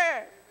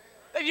amen.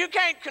 That you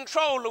can't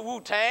control the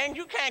Wu-Tang.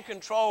 You can't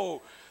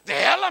control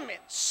the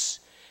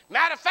elements.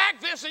 Matter of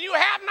fact, Vincent, you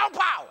have no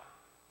power.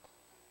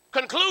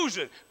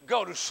 Conclusion,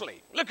 go to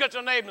sleep. Look at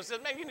your neighbor and say,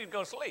 man, you need to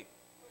go to sleep.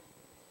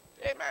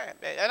 Amen.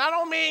 And I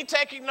don't mean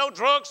taking no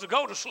drugs to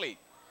go to sleep.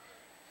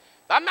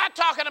 I'm not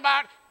talking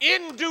about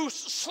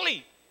induced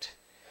sleep.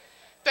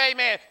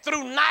 Amen.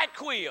 Through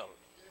NyQuil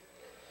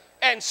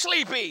and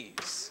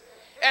Sleepies.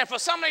 And for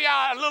some of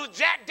y'all, a little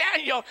Jack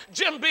Daniel,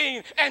 Jim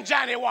Beam, and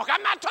Johnny Walker.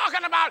 I'm not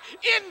talking about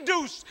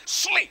induced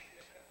sleep.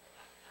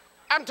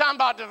 I'm talking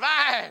about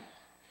divine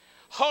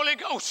Holy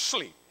Ghost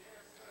sleep.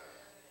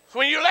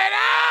 When you lay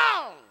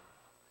down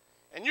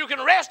and you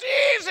can rest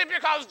easy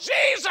because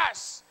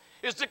Jesus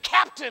is the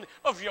captain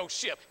of your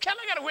ship. Can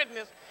I get a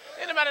witness?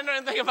 Anybody know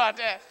anything about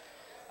that?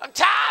 I'm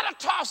tired of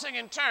tossing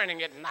and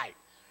turning at night.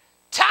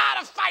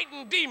 Tired of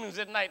fighting demons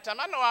at nighttime.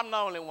 I know I'm the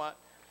only one.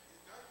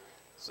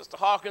 Sister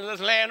Hawkins is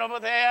laying over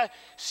there.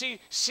 She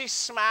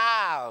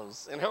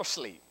smiles in her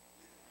sleep.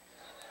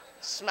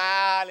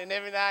 Smile, and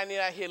every now and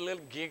then I hear a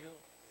little giggle.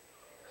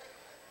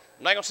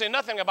 I'm not going to say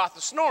nothing about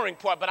the snoring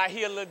part, but I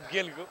hear a little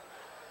giggle.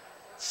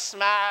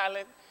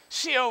 Smiling.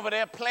 She over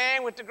there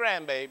playing with the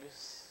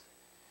grandbabies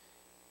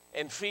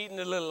and feeding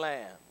the little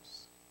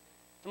lambs.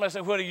 Somebody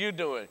said, what are you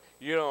doing?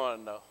 You don't want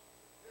to know.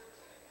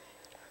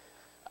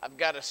 I've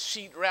got a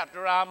sheet wrapped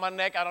around my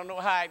neck. I don't know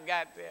how it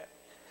got there.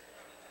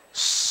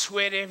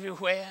 Sweat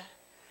everywhere.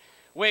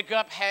 Wake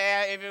up,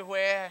 hair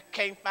everywhere.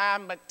 Can't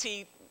find my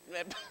teeth.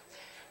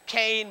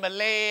 Cane my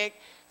leg.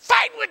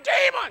 Fighting with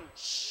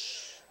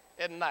demons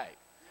at night.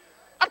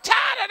 I'm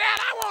tired of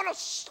that. I want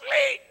to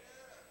sleep.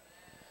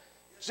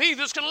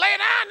 Jesus can lay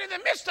down in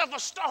the midst of a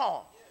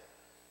storm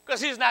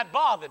because he's not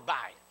bothered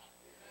by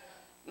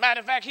it.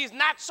 Matter of fact, he's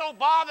not so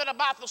bothered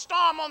about the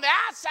storm on the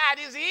outside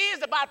as he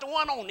is about the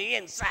one on the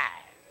inside.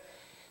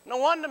 No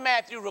wonder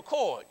Matthew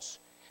records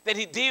that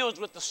he deals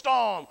with the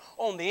storm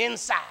on the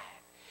inside.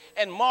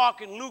 And Mark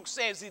and Luke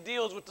says he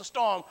deals with the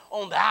storm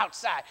on the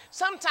outside.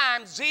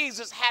 Sometimes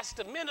Jesus has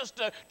to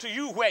minister to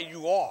you where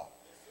you are.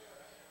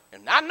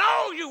 And I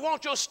know you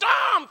want your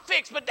storm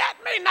fixed, but that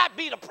may not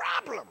be the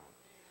problem.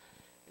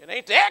 It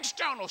ain't the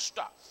external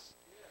stuff.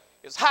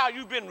 It's how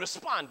you've been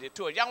responded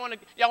to it. Y'all want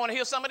to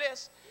hear some of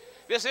this?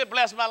 This here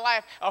blessed my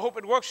life. I hope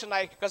it works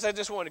tonight because I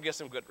just want to get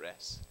some good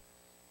rest.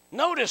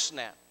 Notice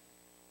now,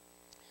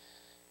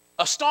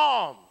 a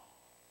storm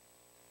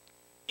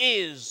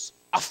is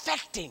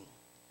affecting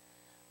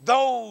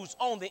those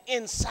on the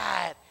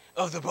inside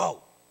of the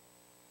boat.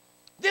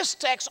 This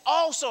text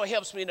also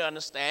helps me to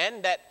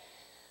understand that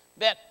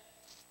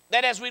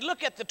as we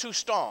look at the two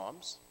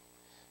storms,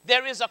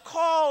 there is a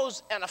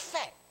cause and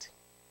effect,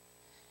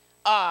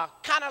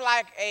 kind of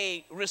like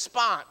a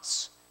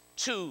response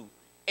to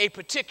a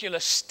particular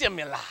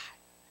stimuli.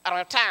 I don't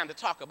have time to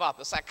talk about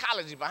the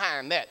psychology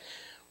behind that,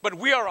 but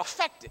we are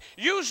affected.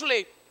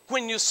 Usually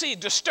when you see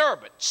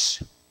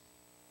disturbance,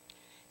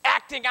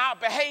 acting out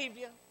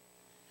behavior,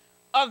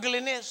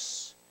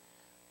 ugliness,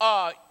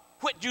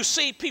 what you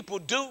see people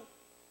do,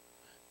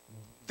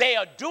 they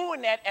are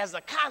doing that as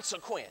a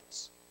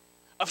consequence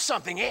of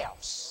something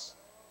else.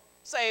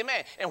 Say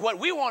amen. And what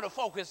we want to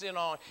focus in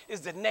on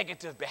is the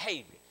negative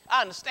behavior.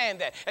 I understand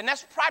that. And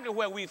that's probably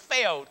where we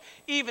failed,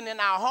 even in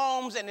our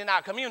homes and in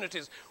our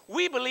communities.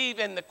 We believe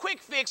in the quick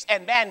fix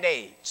and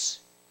Band-Aids.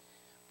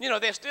 You know,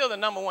 they're still the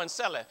number one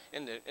seller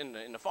in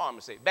the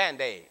pharmacy,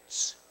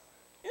 Band-Aids.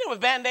 You know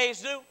what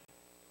Band-Aids do?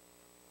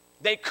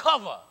 They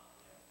cover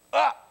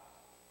up.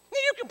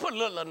 You can put a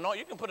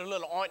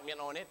little ointment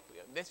on it.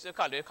 They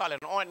call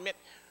it an ointment,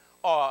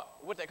 or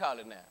what they call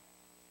it now?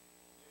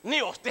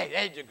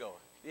 There you go.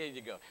 There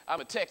you go.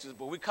 I'm a Texas,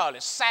 but we call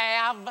it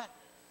salve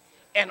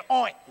and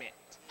ointment.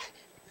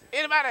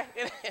 Anybody?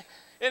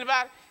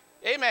 Anybody?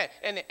 Amen.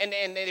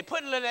 And they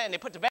put a little, and they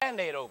put the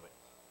Band-Aid over it.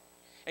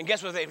 And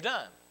guess what they've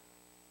done?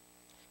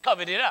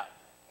 Covered it up.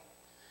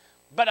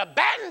 But a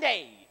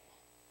Band-Aid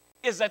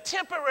is a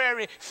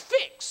temporary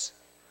fix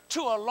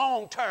to a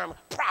long-term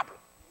problem.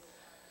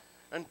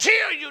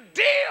 Until you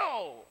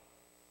deal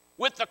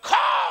with the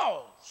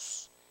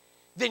cause,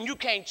 then you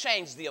can't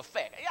change the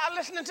effect. Y'all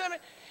listening to me?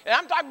 And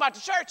I'm talking about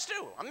the church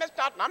too. I'm not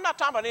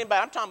talking about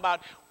anybody. I'm talking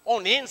about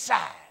on the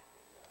inside.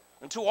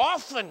 And too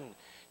often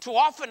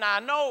I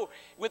know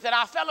within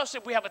our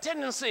fellowship we have a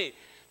tendency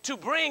to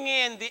bring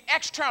in the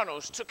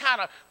externals to kind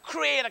of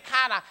create a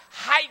kind of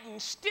heightened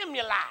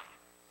stimuli.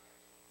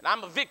 And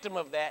I'm a victim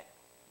of that.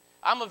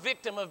 I'm a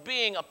victim of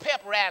being a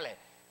pep rally,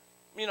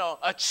 you know,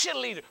 a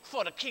cheerleader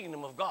for the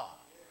kingdom of God.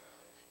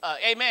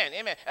 Amen,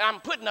 amen. And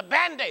I'm putting a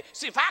Band-Aid.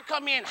 See, if I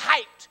come in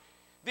hyped,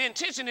 the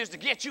intention is to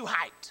get you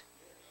hyped.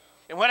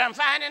 And what I'm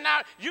finding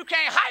out, you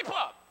can't hype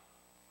up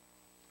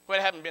what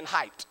haven't been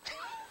hyped.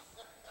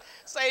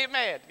 Say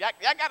amen. Y'all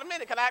got a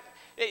minute?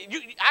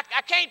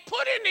 I can't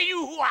put into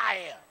you who I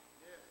am.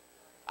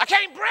 I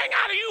can't bring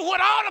out of you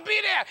what ought to be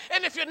there.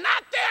 And if you're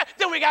not there,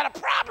 then we got a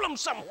problem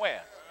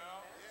somewhere.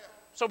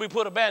 So we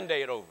put a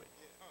Band-Aid over it.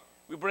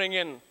 We bring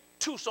in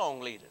 2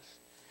 song leaders.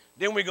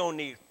 Then we're going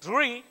to need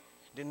 3.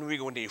 Then we're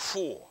going to need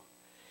 4.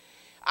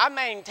 I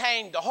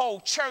maintain the whole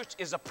church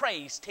is a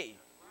praise team.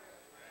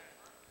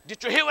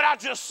 Did you hear what I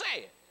just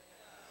said?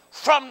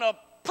 From the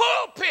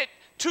pulpit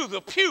to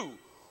the pew,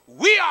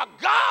 we are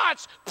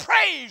God's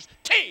praise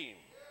team.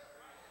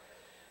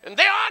 And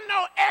there are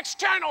no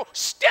external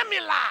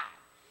stimuli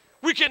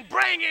we can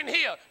bring in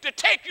here to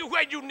take you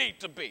where you need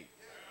to be.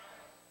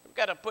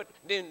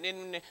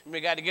 Then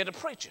we got to get a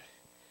preacher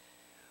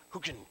who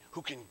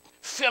can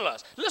fill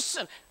us.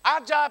 Listen,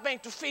 our job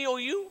ain't to fill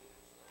you.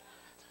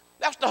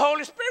 That's the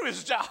Holy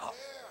Spirit's job.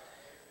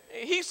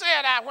 He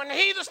said that when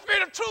he, the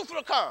Spirit of truth,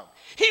 will come,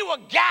 he will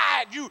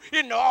guide you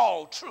into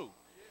all truth.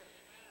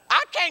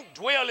 I can't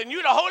dwell in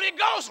you. The Holy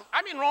Ghost,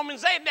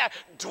 Romans 8 now,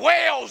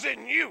 dwells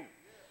in you.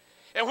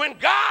 And when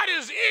God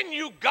is in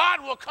you,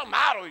 God will come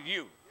out of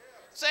you.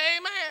 Say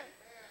amen.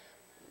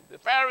 The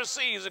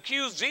Pharisees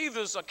accused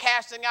Jesus of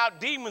casting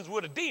out demons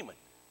with a demon.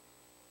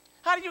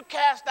 How do you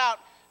cast out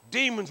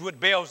demons with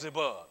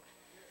Beelzebub?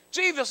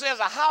 Jesus says,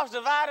 a house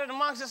divided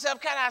amongst itself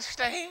cannot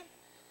stand.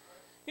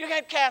 You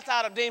can't cast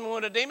out a demon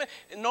with a demon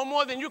no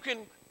more than you can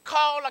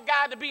call a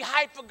guy to be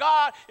hyped for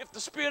God if the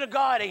Spirit of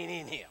God ain't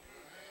in him.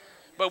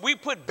 But we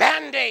put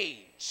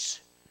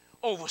Band-Aids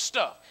over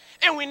stuff.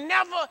 And we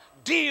never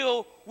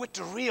deal with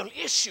the real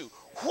issue.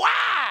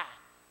 Why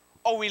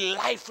are we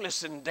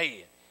lifeless and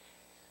dead?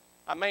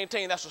 I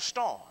maintain that's a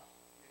storm.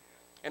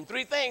 And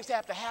three things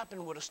have to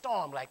happen with a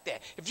storm like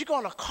that. If you're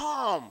going to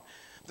calm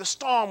the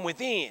storm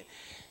within,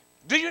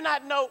 do you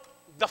not know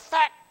the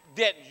fact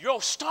that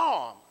your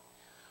storm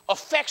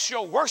affects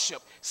your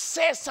worship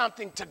says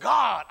something to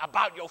God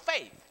about your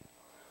faith?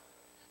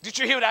 Did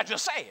you hear what I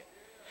just said?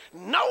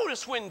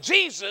 Notice when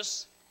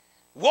Jesus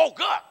woke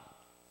up,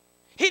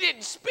 he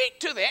didn't speak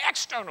to the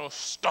external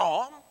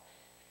storm.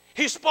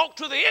 He spoke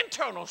to the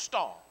internal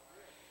storm.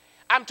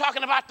 I'm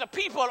talking about the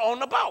people on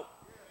the boat.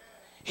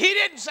 He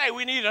didn't say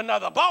we need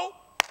another boat.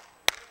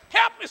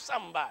 Help me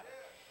somebody.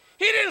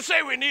 He didn't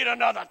say we need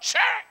another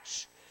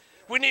church.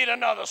 We need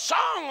another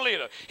song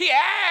leader. He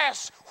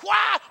asked,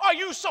 why are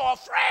you so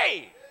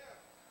afraid?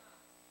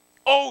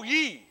 Oh,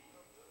 ye.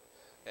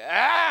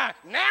 Now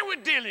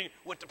we're dealing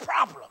with the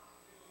problem.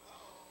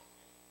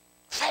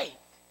 Faith.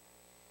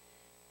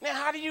 Now,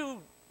 how do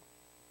you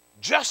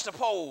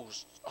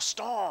juxtapose a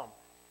storm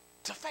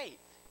to faith?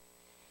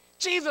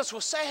 Jesus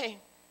was saying,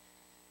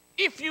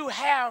 if you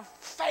have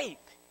faith,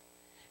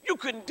 you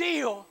can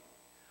deal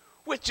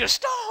with your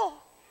storm.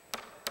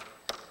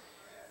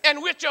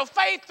 And with your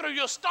faith through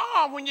your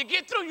storm, when you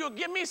get through, you'll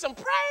give me some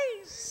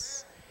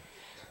praise.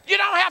 You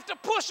don't have to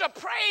push a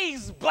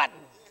praise button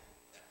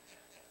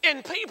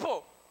in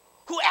people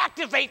who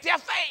activate their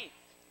faith.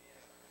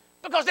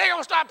 Because they're going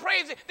to start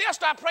praising. They'll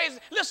start praising.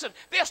 Listen,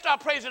 they'll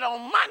start praising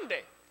on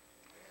Monday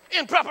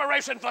in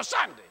preparation for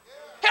Sunday.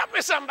 Help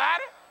me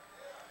somebody.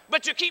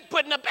 But you keep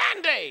putting a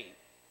Band-Aid.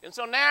 And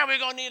so now we're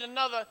going to need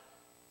another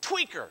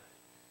tweaker,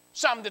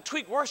 something to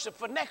tweak worship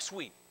for next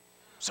week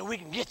so we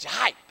can get you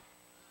hype.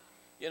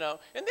 You know,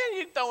 and then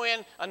you throw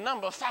in a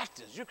number of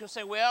factors. You can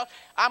say, well,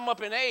 I'm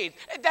up in age.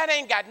 That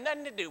ain't got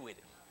nothing to do with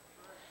it.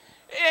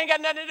 It ain't got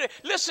nothing to do.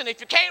 Listen,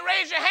 if you can't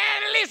raise your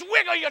hand, at least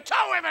wiggle your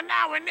toe every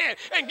now and then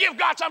and give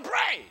God some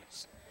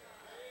praise.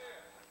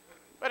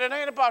 But it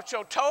ain't about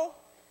your toe.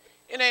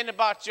 It ain't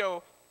about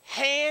your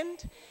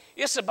hand.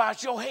 It's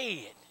about your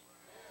head.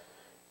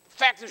 The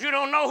fact is you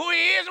don't know who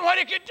he is and what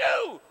he can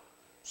do.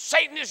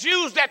 Satan has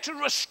used that to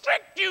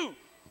restrict you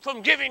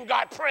from giving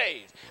God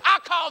praise. I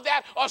call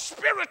that a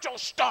spiritual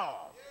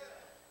storm.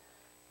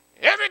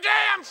 Every day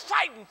I'm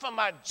fighting for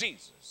my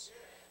Jesus,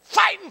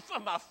 fighting for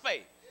my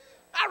faith.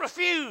 I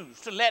refuse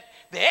to let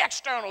the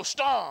external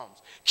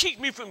storms keep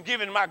me from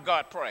giving my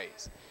God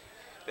praise.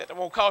 That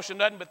won't cost you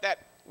nothing, but that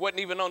wasn't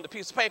even on the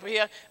piece of paper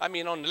here. I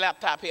mean on the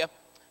laptop here,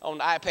 on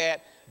the iPad,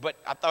 but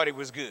I thought it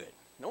was good.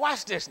 Now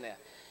watch this now.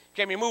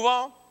 Can we move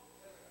on?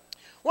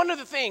 One of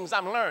the things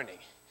I'm learning,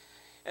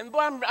 and boy,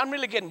 I'm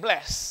really getting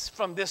blessed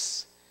from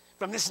this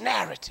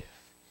narrative,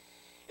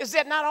 is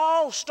that not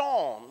all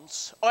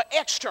storms are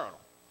external.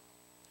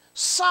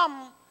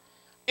 Some,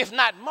 if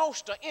not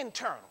most, are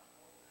internal.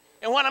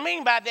 And what I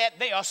mean by that,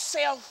 they are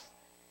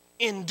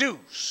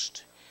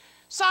self-induced.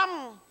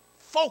 Some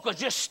folk are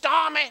just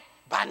stormy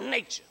by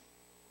nature.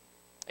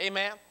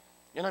 Amen?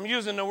 And I'm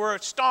using the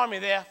word stormy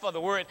there for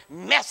the word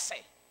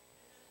messy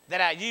that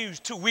I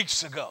used 2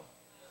 weeks ago.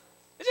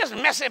 It's just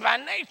messy by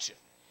nature.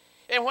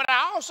 And what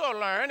I also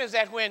learned is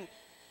that when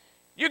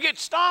you get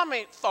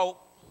stormy folk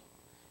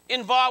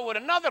involved with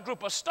another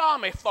group of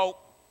stormy folk,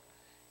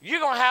 you're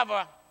going to have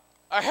a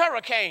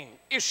hurricane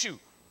issue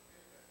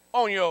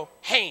on your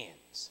hands.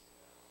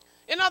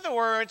 In other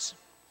words,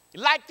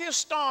 like this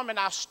storm in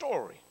our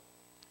story,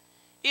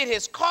 it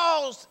has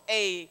caused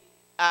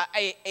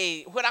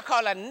what I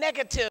call a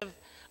negative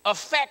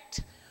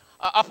effect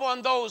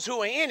upon those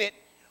who are in it,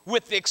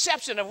 with the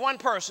exception of one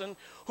person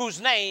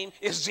whose name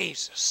is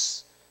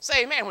Jesus.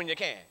 Say amen when you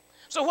can.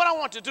 So what I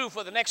want to do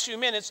for the next few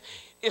minutes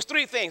is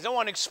three things. I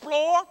want to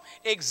explore,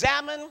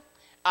 examine,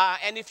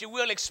 and if you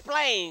will,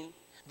 explain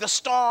the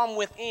storm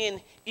within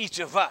each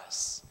of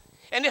us.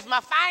 And if my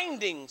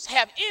findings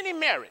have any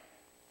merit,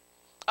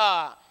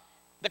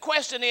 the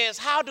question is,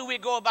 how do we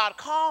go about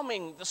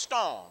calming the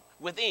storm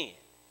within?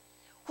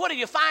 What are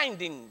your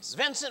findings,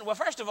 Vincent? Well,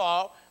 first of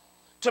all,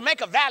 to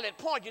make a valid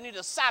point, you need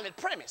a solid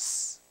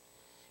premise.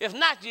 If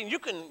not, you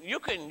can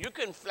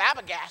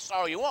flabbergast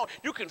all you want.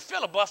 You can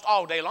filibuster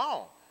all day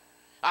long.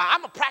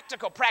 I'm a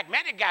practical,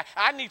 pragmatic guy.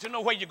 I need to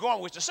know where you're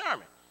going with the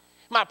sermon.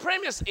 My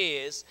premise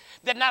is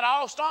that not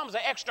all storms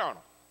are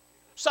external.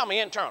 Some are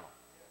internal.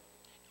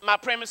 My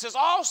premise is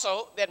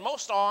also that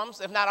most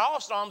storms, if not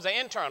all storms, are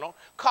internal,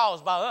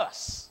 caused by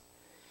us.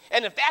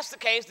 And if that's the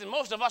case, then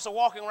most of us are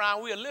walking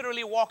around, we are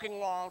literally walking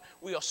along,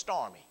 we are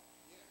stormy.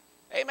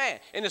 Amen.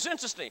 And it's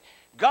interesting.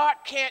 God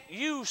can't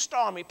use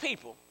stormy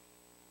people.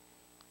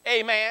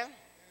 Amen.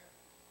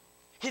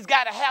 He's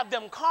got to have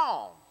them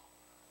calm.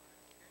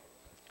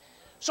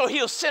 So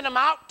he'll send them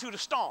out to the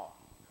storm.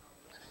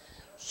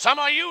 Some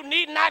of you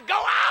need not go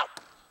out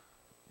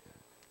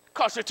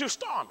because they're too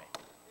stormy.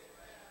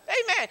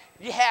 Amen.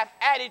 You have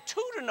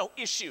attitudinal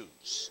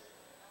issues.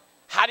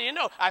 How do you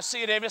know? I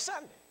see it every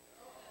Sunday.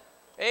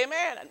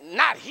 Amen.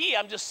 Not here,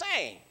 I'm just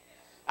saying.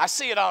 I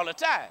see it all the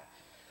time.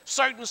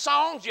 Certain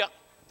songs,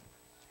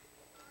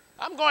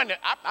 I'm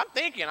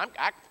thinking, I'm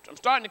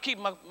starting to keep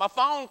my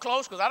phone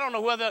close because I don't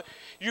know whether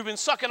you've been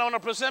sucking on a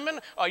persimmon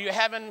or you're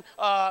having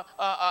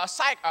a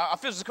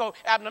physical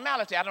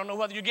abnormality. I don't know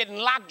whether you're getting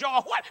lockjaw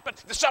or what, but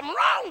there's something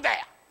wrong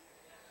there.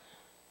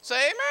 Say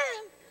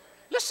amen.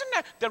 Listen,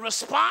 the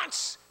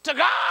response to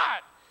God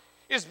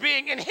is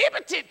being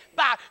inhibited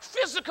by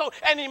physical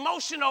and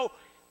emotional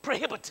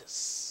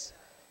prohibitors.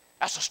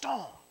 That's a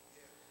storm.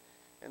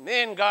 And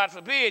then, God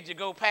forbid, you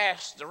go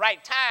past the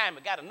right time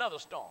and got another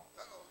storm.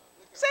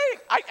 See,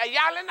 are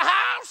y'all in the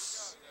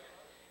house?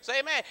 Say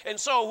amen. And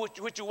so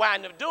what you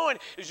wind up doing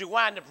is you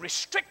wind up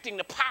restricting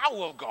the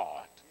power of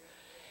God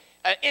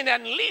and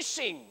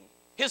unleashing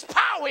his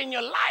power in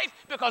your life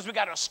because we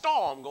got a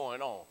storm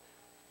going on.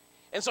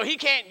 And so he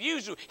can't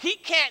use you. He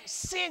can't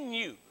send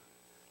you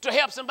to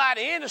help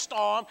somebody in the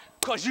storm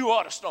because you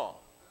are the storm.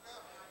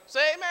 Say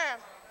amen.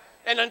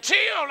 And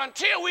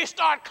until we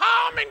start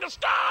calming the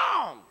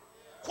storm,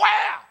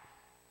 where?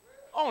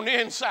 On the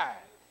inside.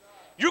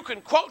 You can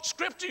quote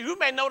scripture, you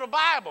may know the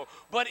Bible,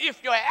 but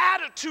if your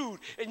attitude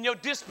and your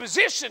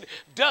disposition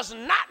does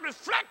not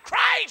reflect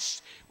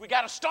Christ, we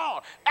got a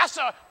storm. That's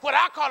what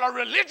I call a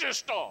religious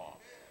storm.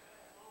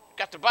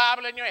 Got the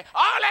Bible in your hand,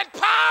 all that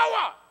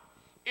power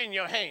in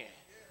your hand.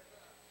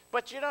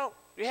 But you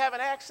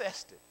haven't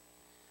accessed it.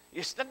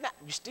 You're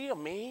still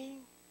mean,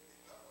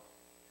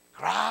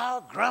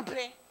 growl,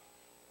 grumpy,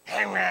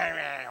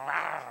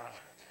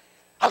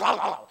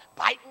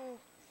 biting.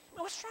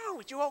 What's wrong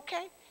with you,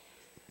 okay?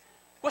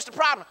 What's the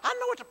problem? I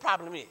know what the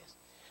problem is.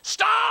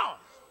 Storm.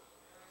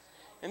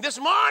 And this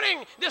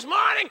morning,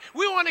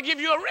 we want to give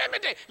you a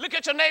remedy. Look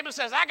at your neighbor and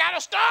says, I got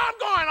a storm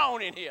going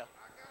on in here.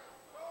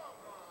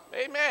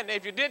 Amen.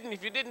 If you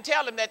didn't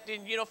tell him that,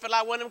 then you don't fill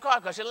out one of them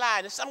cards because you're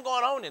lying. There's something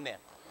going on in there.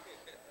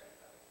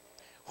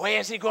 Where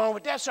is he going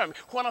with that sermon?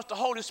 Why don't the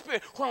Holy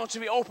Spirit, why don't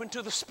you be open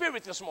to the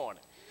Spirit this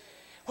morning?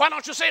 Why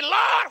don't you say,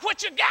 Lord,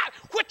 what you got?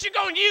 What you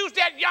going to use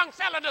that young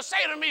fella to say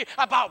to me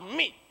about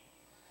me?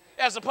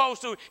 As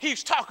opposed to,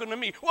 he's talking to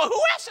me. Well,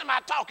 who else am I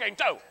talking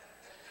to?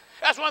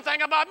 That's one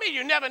thing about me.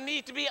 You never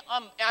need to be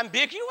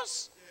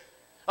ambiguous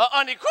or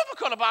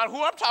unequivocal about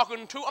who I'm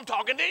talking to. I'm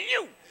talking to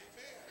you.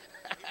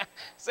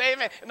 Say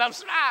amen. And I'm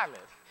smiling.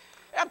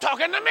 I'm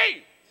talking to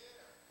me.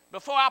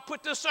 Before I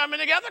put this sermon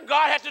together,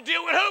 God had to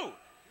deal with who?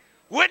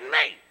 With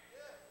me.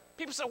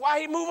 People say,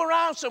 why he move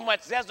around so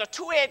much? There's a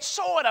two-edged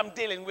sword I'm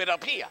dealing with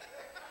up here.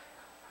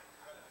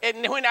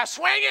 And when I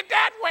swing it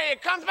that way,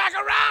 it comes back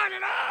around,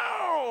 and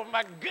oh,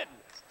 my goodness.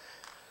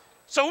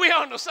 So we're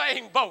on the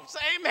same boat. Say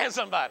amen,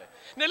 somebody.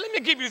 Now, let me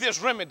give you this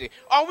remedy.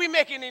 Are we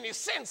making any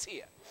sense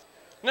here?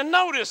 Now,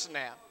 notice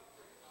now.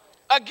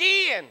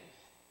 Again,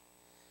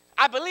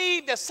 I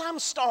believe that some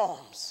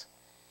storms,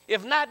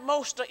 if not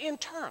most, are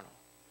internal.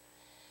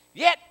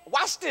 Yet,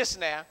 watch this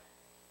now.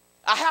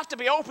 I have to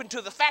be open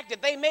to the fact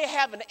that they may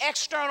have an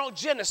external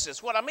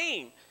genesis. What I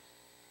mean,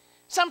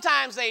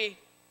 sometimes they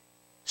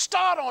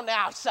start on the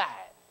outside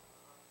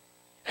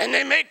and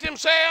they make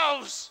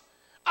themselves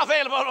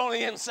available on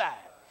the inside.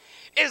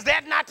 Is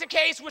that not the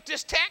case with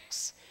this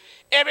text?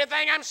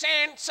 Everything I'm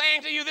saying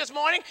to you this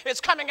morning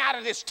is coming out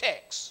of this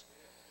text.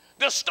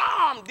 The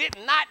storm did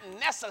not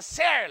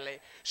necessarily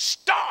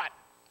start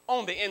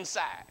on the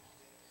inside.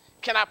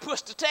 Can I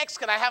push the text?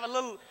 Can I have a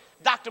little,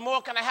 Dr.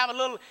 Moore, can I have a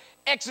little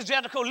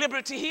exegetical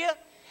liberty here?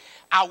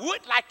 I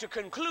would like to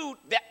conclude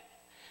that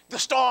the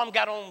storm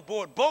got on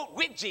board boat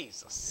with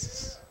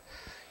Jesus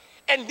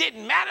and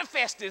didn't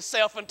manifest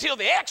itself until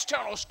the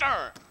external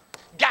storm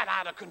got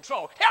out of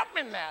control. Help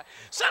me now.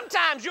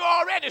 Sometimes you're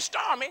already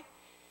stormy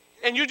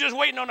and you're just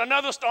waiting on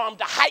another storm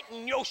to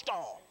heighten your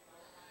storm.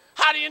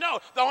 How do you know?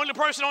 The only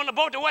person on the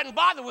boat that wasn't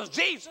bothered was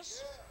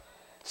Jesus.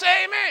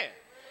 Say amen.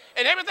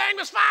 And everything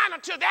was fine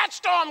until that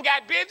storm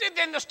got busy.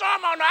 Then the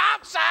storm on the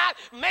outside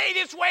made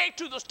its way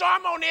to the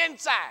storm on the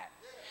inside.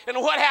 And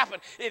what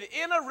happened? It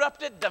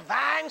interrupted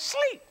divine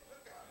sleep.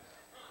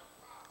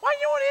 Why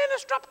you want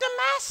to interrupt the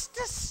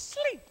master's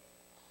sleep?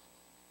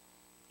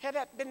 Had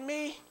that been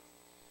me,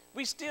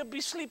 we'd still be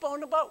asleep on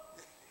the boat.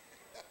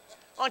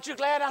 Aren't you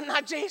glad I'm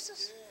not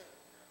Jesus?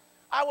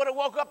 I would have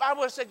woke up, I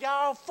would have said,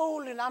 y'all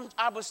fooling.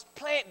 I was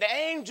playing, the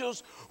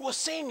angels were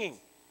singing,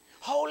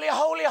 holy,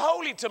 holy,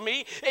 holy to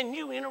me, and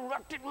you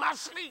interrupted my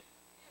sleep.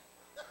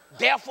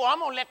 Therefore, I'm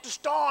going to let the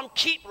storm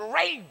keep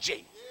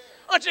raging.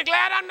 Aren't you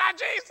glad I'm not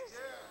Jesus?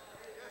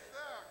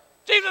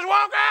 Jesus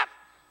woke up,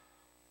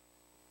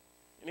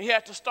 and he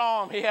had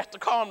to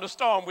calm the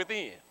storm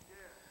within.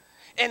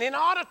 And in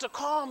order to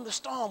calm the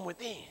storm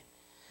within,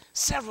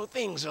 several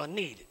things are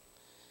needed.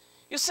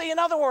 You see, in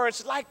other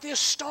words, like this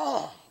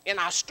storm in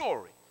our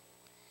story,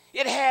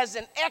 it has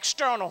an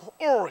external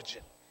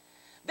origin.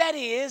 That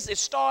is, it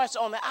starts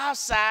on the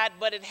outside,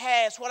 but it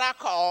has what I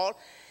call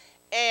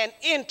an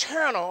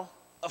internal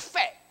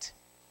effect.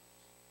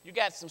 You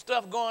got some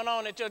stuff going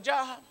on at your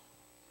job,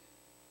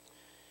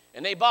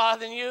 and they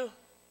bothering you,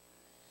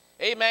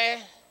 amen,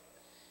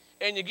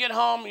 and you get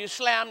home and you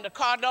slam the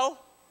car door,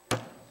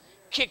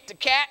 kick the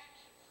cat.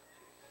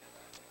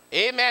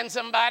 Amen,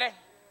 somebody.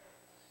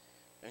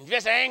 And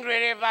just angry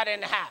at everybody in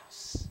the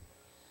house.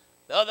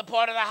 The other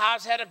part of the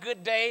house had a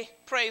good day,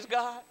 praise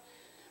God.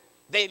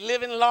 They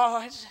live in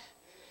large.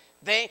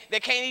 They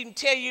can't even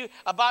tell you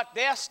about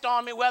their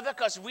stormy weather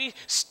because we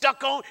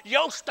stuck on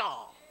your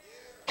storm.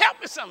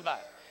 Help me,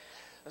 somebody.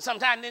 And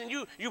sometimes then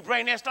you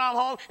bring that storm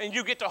home and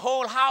you get the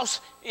whole house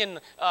in,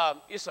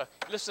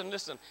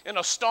 in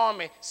a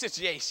stormy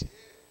situation.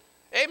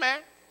 Amen.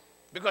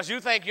 Because you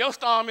think your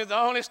storm is the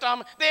only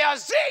storm. There are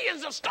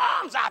zillions of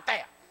storms out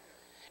there.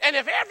 And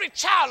if every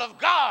child of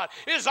God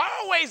is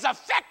always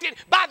affected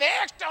by the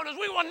externals,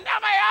 we will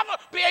never, ever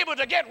be able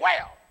to get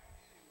well.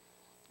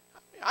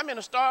 I'm in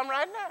a storm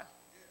right now.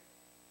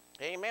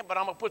 Amen. But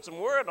I'm going to put some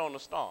word on the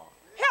storm.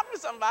 Help me,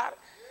 somebody.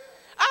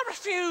 I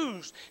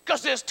refuse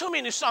because there's too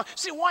many storms.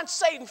 See, once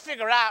Satan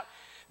figure out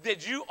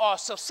that you are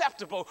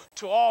susceptible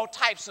to all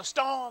types of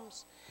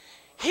storms,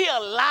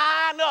 he'll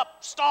line up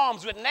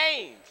storms with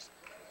names.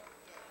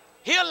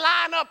 He'll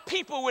line up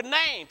people with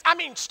names. I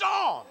mean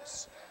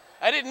storms.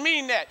 I didn't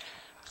mean that.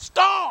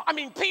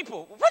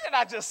 People. What did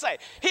I just say?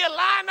 He'll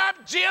line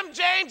up Jim,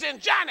 James,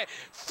 and Johnny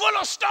full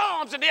of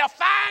storms, and they'll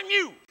find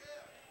you.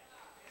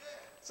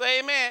 Say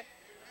amen.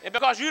 And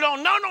because you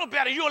don't know no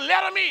better, you'll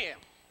let them in.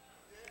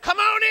 Come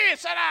on in,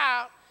 sit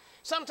down.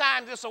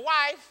 Sometimes it's a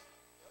wife.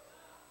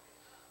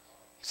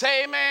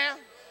 Say amen.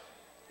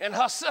 And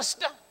her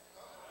sister.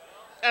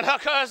 And her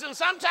cousin.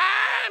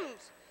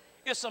 Sometimes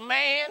it's a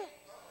man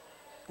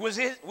with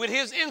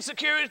his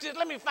insecurities.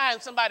 Let me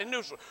find somebody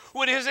neutral.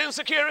 With his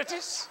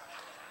insecurities.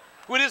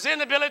 With his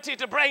inability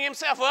to bring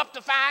himself up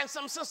to find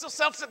some sense of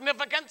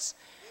self-significance.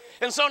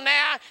 And so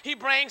now he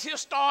brings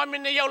his storm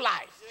into your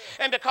life.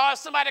 And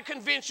because somebody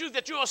convinced you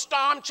that you're a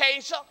storm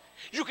chaser,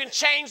 you can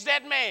change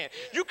that man.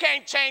 You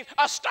can't change.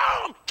 A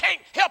storm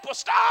can't help a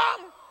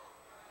storm.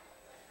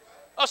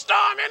 A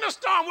storm in a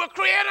storm will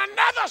create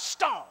another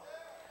storm.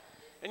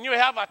 And you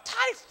have a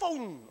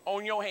typhoon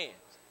on your hands.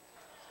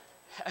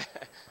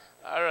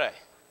 All right.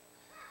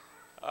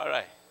 All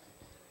right.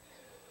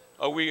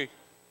 Are we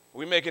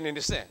making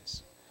any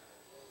sense?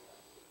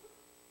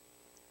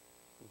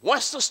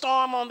 Once the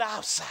storm on the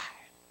outside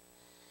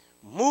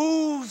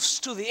moves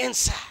to the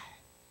inside,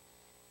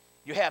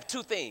 you have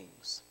two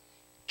things,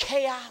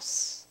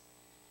 chaos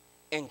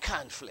and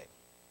conflict.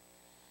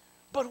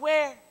 But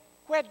where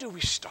do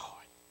we start?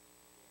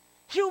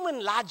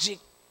 Human logic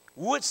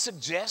would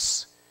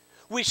suggest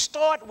we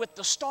start with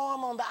the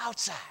storm on the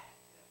outside.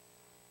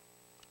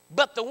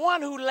 But the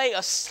one who lay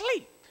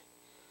asleep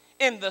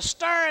in the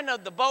stern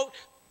of the boat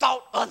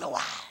thought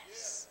otherwise.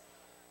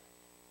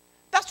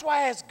 That's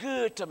why it's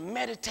good to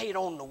meditate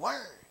on the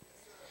word.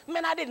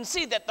 Man, I didn't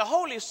see that. The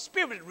Holy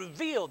Spirit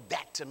revealed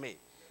that to me.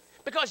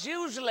 Because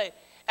usually,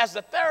 as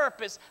a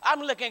therapist,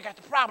 I'm looking at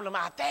the problem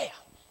out there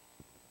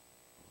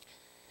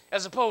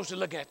as opposed to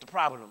looking at the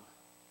problem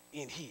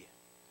in here.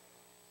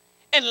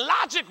 And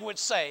logic would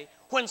say,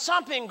 when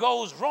something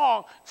goes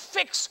wrong,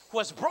 fix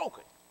what's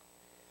broken.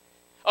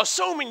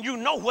 Assuming you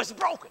know what's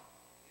broken.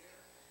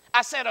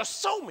 I said,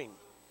 assuming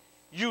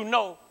you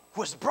know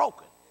what's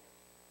broken.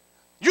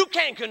 You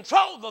can't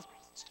control the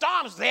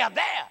storms, they're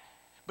there,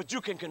 but you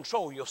can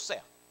control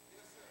yourself.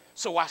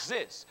 So watch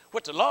this.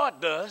 What the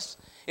Lord does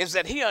is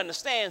that he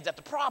understands that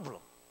the problem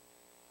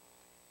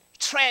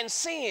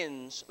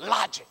transcends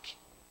logic.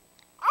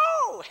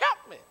 Oh,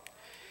 help me.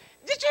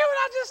 Did you hear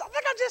what I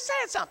think I just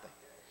said something.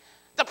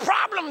 The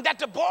problem that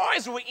the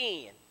boys were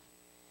in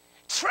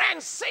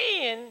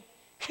transcend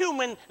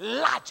human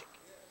logic.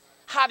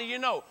 How do you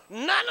know?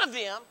 None of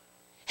them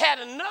had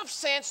enough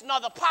sense nor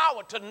the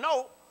power to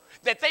know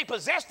that they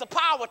possessed the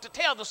power to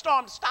tell the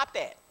storm to stop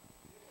that.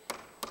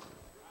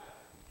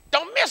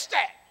 Don't miss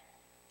that.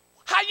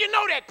 How you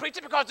know that,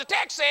 preacher? Because the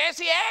text says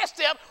he asked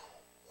them,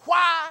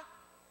 why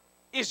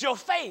is your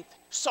faith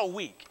so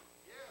weak?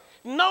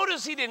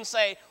 Notice he didn't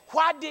say,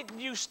 why didn't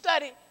you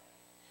study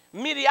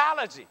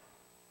meteorology?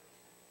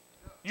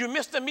 You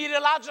missed the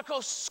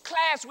meteorological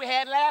class we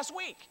had last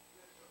week.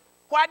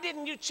 Why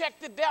didn't you check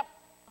the depth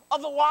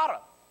of the water?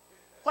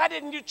 Why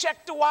didn't you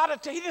check the water?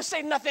 He didn't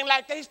say nothing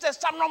like that. He said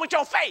something wrong with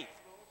your faith.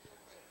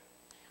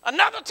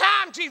 Another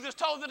time Jesus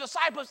told the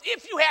disciples,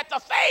 if you had the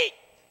faith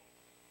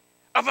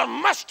of a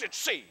mustard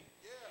seed,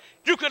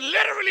 you could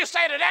literally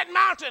say to that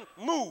mountain,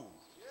 move.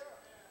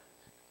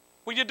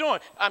 What are you doing?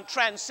 I'm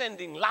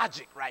transcending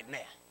logic right now.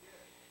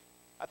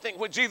 I think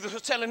what Jesus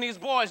was telling these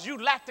boys, you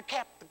lack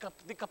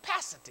the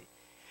capacity,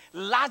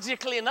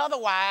 logically and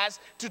otherwise,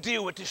 to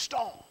deal with this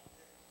storm.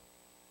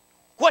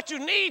 What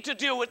you need to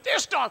deal with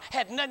this storm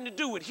had nothing to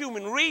do with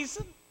human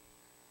reason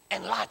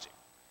and logic.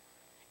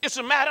 It's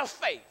a matter of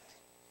faith.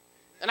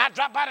 And I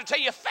dropped by to tell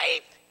you,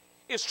 faith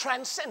is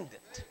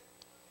transcendent.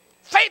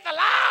 Faith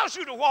allows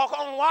you to walk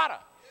on water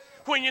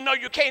when you know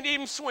you can't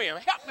even swim.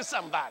 Help me,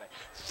 somebody.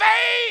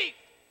 Faith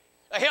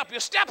will help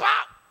you step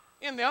out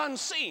in the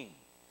unseen,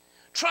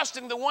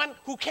 trusting the one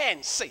who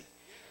can see.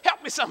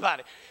 Help me,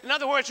 somebody. In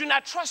other words, you're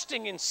not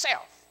trusting in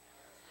self.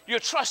 You're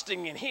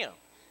trusting in him.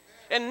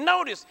 And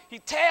notice, he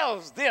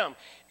tells them,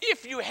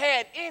 if you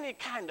had any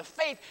kind of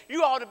faith,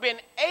 you ought to have been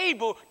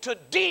able to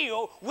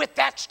deal with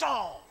that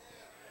storm.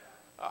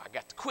 Oh, I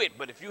got to quit,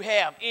 but if you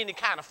have any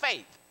kind of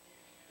faith,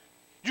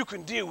 you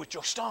can deal with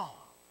your storm.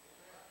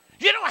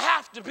 You don't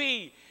have to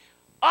be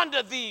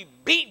under the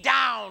beat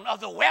down of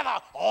the weather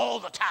all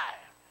the time.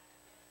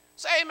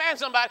 Say amen,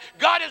 somebody.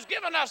 God has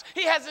given us,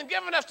 he hasn't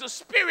given us the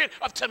spirit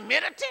of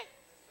timidity.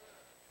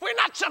 We're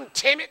not some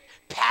timid,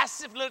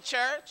 passive little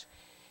church.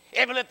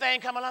 Every little thing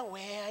come along,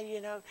 well,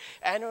 you know,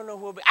 I don't know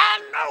what,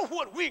 I know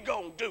what we're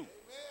going to do.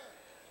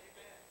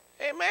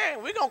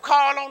 Amen. We're going to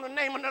call on the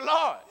name of the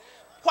Lord.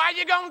 Why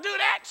you going to do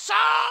that?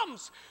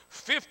 Psalms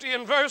 50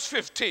 and verse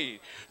 15.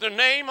 The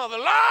name of the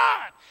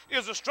Lord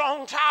is a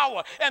strong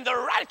tower, and the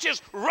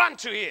righteous run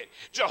to it.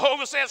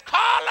 Jehovah says,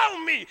 call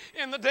on me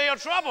in the day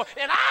of trouble,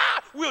 and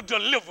I will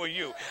deliver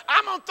you.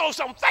 I'm going to throw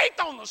some faith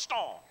on the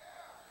storm.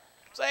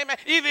 Say amen.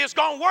 Either it's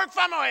going to work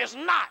for me or it's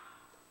not.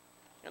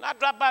 And I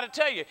drop by to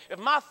tell you, if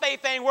my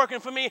faith ain't working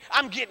for me,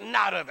 I'm getting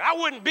out of it. I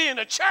wouldn't be in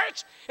a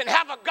church and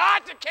have a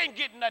God that can't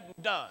get nothing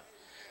done.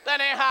 That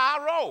ain't how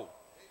I roll.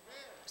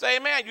 Say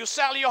amen. You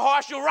saddle your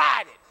horse, you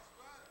ride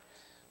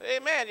it.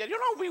 Amen. You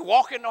don't be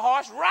walking the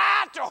horse,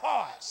 ride the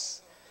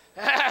horse.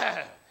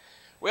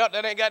 Well,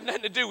 that ain't got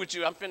nothing to do with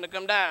you. I'm finna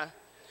come down.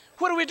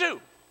 What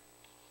do?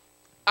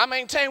 I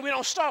maintain we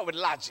don't start with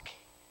logic.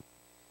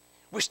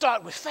 We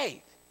start with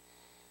faith.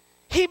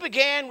 He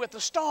began with the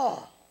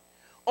storm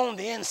on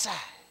the inside.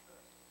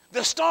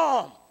 The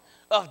storm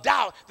of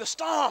doubt, the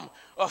storm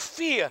of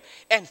fear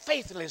and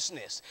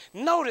faithlessness.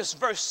 Notice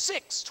verse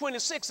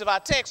 26 of our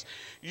text.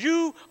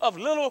 You of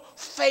little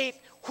faith,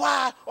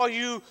 why are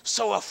you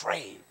so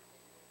afraid?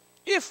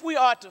 If we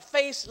are to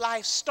face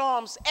life's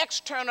storms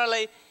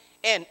externally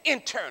and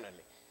internally,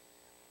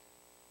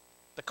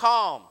 the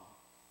calm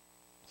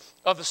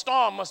of the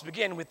storm must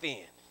begin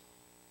within.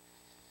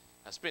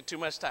 I spent too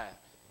much time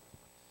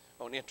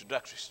on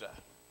introductory stuff,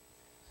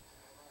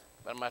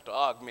 but I'm about to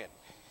augment.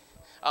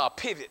 I'll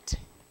pivot.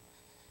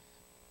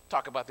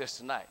 Talk about this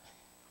tonight.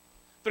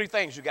 3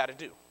 things you got to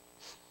do.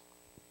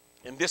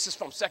 And this is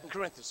from 2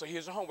 Corinthians, so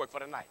here's the homework for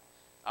tonight.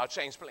 I'll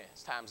change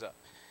plans. Time's up.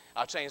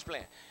 I'll change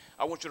plans.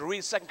 I want you to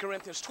read 2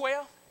 Corinthians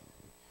 12,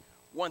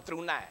 1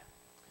 through 9.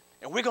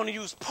 And we're going to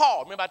use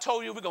Paul. Remember I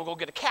told you we're going to go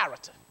get a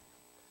character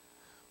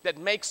that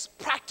makes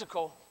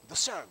practical the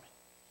sermon.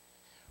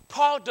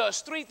 Paul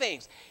does 3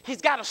 things.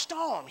 He's got a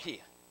storm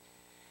here.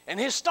 And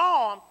his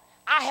storm,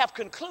 I have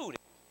concluded,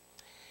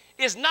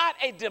 is not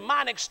a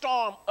demonic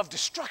storm of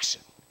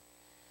destruction,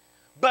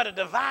 but a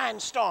divine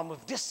storm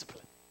of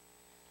discipline.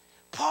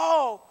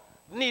 Paul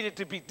needed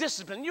to be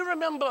disciplined. You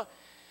remember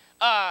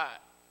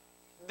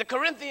the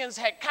Corinthians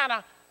had kind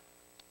of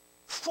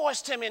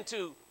forced him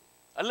into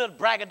a little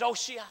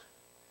braggadocio.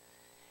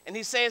 And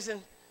he says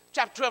in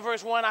chapter 12,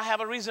 verse 1, I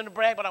have a reason to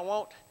brag, but I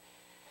won't.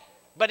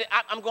 But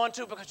I'm going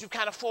to because you've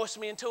kind of forced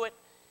me into it.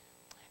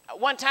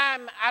 One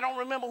time, I don't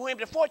remember when,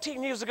 but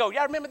 14 years ago,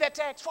 y'all remember that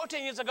text?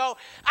 14 years ago,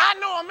 I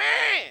know a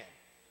man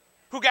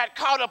who got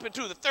caught up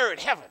into the 3rd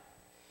heaven.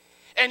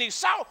 And he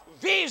saw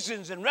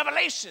visions and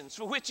revelations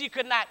for which he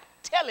could not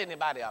tell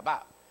anybody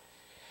about.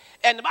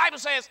 And the Bible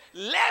says,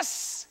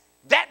 lest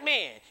that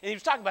man, and he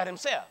was talking about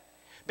himself,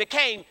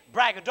 became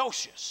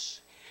braggadocious,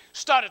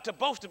 started to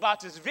boast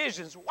about his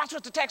visions. Watch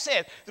what the text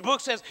says. The book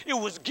says it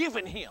was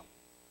given him.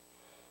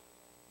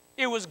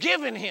 It was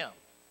given him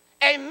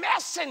a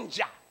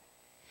messenger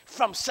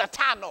from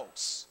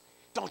Satanos.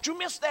 Don't you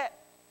miss that?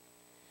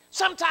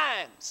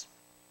 Sometimes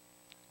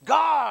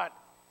God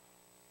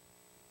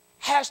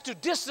has to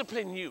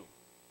discipline you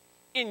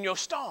in your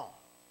storm.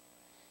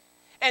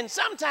 And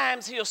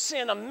sometimes he'll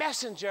send a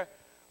messenger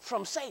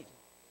from Satan.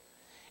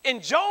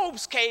 In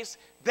Job's case,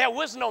 there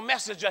was no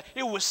messenger.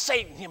 It was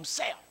Satan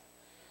himself.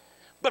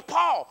 But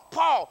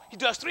Paul, he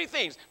does 3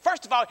 things.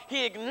 First of all,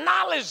 he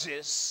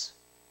acknowledges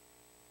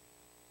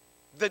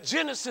the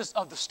genesis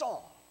of the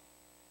storm.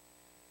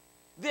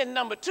 Then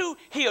number 2,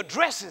 he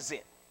addresses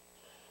it.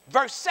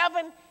 Verse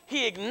 7,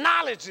 he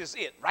acknowledges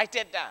it. Write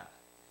that down.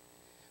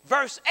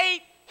 Verse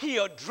 8, he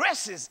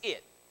addresses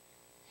it.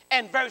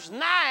 And verse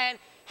 9,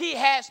 he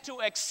has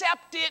to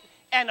accept it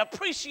and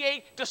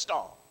appreciate the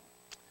storm.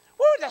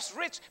 Woo, that's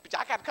rich. But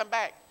y'all got to come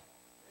back.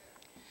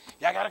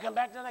 Y'all got to come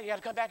back tonight. You got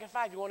to come back at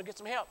 5 if you want to get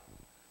some help.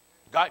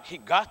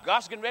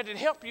 God's getting ready to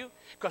help you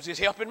because he's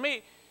helping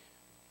me.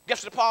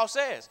 Guess what Paul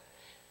says?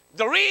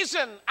 The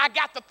reason I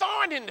got the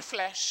thorn in the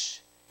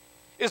flesh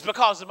is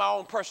because of my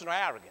own personal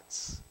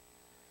arrogance.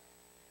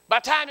 By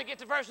the time you get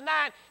to verse 9,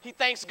 he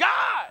thanks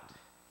God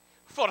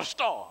for the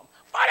storm.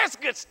 Oh, that's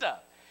good stuff.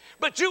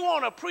 But you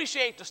won't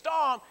appreciate the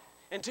storm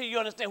until you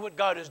understand what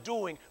God is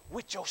doing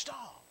with your storm.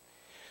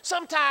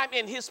 Sometime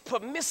in his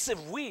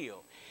permissive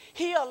will,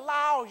 he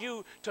allows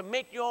you to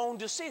make your own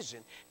decision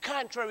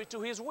contrary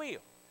to his will.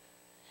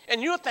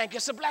 And you'll think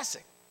it's a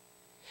blessing.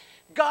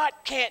 God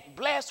can't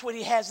bless what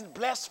he hasn't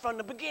blessed from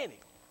the beginning.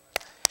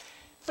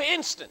 For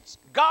instance,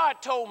 God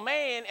told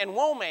man and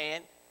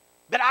woman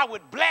that I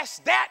would bless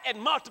that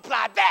and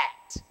multiply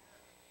that.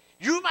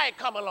 You might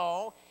come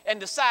along and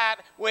decide,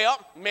 well,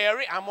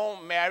 Mary, I'm going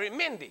to marry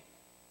Mindy.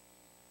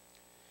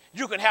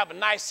 You can have a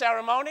nice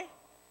ceremony.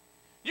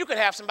 You can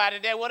have somebody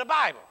there with a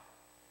Bible.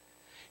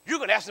 You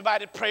can have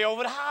somebody to pray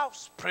over the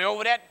house, pray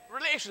over that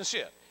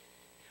relationship.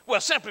 Well,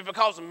 simply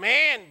because a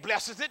man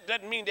blesses it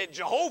doesn't mean that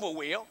Jehovah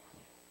will.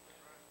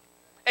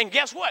 And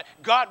guess what?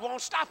 God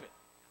won't stop it.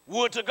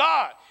 Would to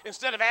God,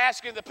 instead of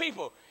asking the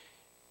people,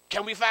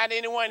 can we find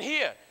anyone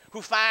here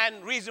who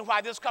find reason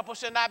why this couple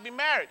should not be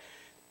married?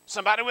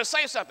 Somebody would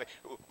say something.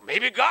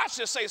 Maybe God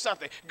should say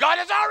something. God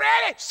has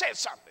already said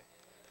something.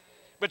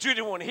 But you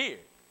didn't want to hear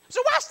it.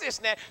 So watch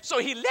this now. So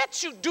he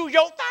lets you do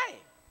your thing.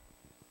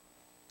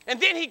 And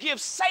then he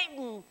gives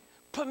Satan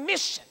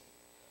permission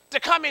to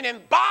come in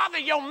and bother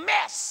your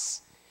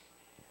mess.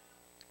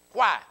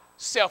 Why?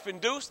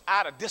 Self-induced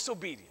out of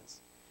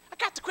disobedience. I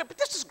got to quit, but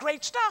this is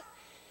great stuff.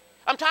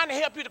 I'm trying to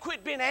help you to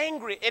quit being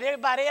angry at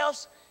everybody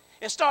else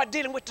and start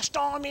dealing with the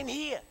storm in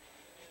here.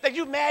 That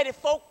you mad at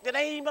folk that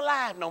ain't even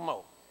alive no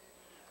more.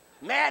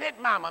 Mad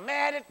at mama,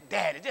 mad at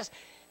daddy, just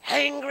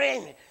angry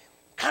and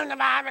come to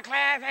Bible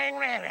class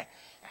angry.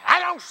 I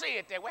don't see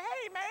it that way.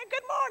 Hey, man,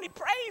 good morning,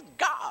 praise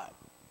God.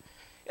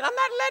 And I'm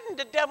not letting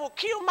the devil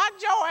kill my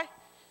joy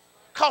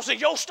because of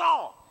your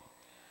storm.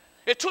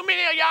 There's too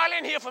many of y'all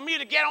in here for me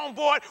to get on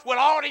board with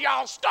all of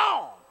y'all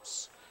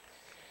storms.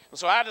 And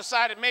so I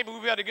decided maybe we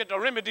better get the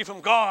remedy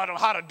from God on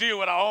how to deal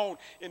with our own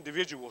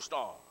individual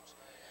storms.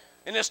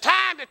 And it's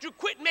time that you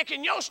quit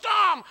making your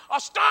storm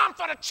a storm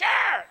for the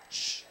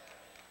church.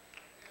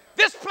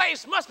 This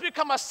place must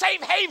become a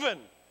safe haven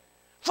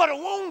for the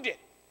wounded.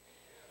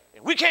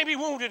 And we can't be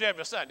wounded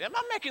every Sunday. Am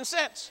I making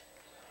sense?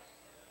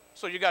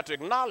 So you got to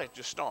acknowledge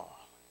your storm.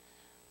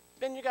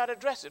 Then you got to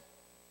address it.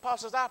 Paul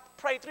says, I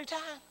prayed 3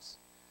 times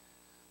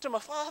to my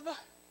Father.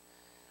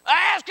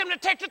 I asked him to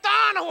take the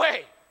thorn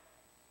away.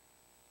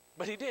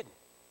 But he didn't.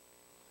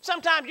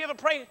 Sometimes you ever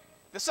pray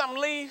that something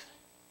leave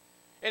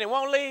and it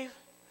won't leave?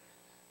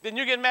 Then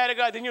you get mad at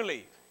God, then you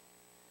leave.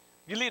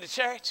 You leave the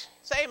church.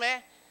 Say,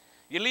 man,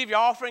 you leave your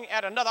offering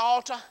at another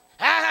altar.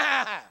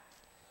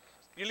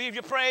 You leave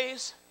your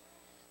praise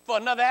for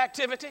another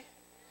activity.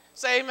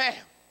 Say, amen.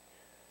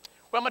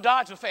 Where my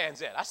Dodger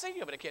fans at? I see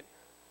you over there, kid.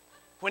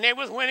 When they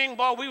was winning,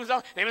 boy,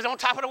 they was on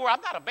top of the world.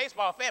 I'm not a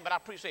baseball fan, but I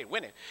appreciate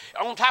winning.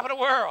 On top of the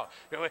world.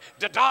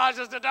 The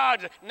Dodgers.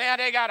 Now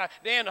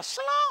they're in a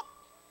slump.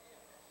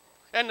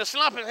 And the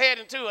slump is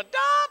heading to a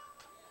dump.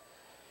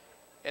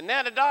 And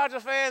now the Dodger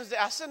fans,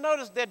 I still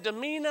notice their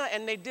demeanor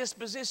and their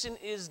disposition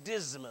is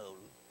dismal.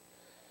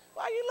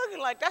 Why are you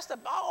looking like that's the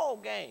ball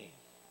game?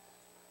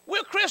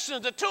 We're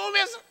Christians. The tomb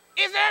is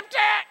empty.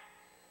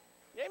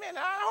 Amen.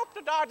 I hope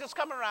the Dodgers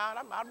come around.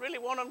 I really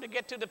want them to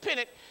get to the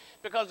pennant,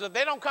 because if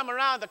they don't come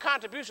around, the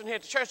contribution here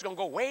at the church is going to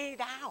go way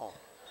down.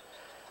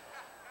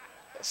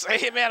 Say,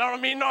 amen, I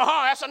don't mean no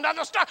harm. That's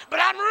another story. But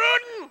I'm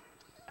rooting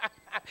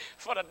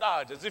for the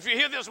Dodgers. If you're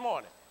here this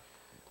morning,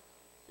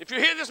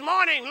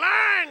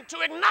 learn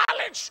to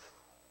acknowledge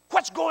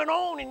what's going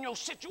on in your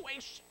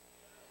situation.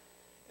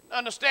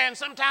 Understand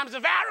sometimes the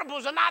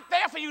variables are not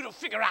there for you to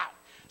figure out.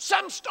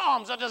 Some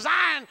storms are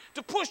designed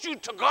to push you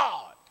to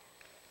God.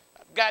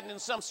 I've gotten in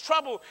some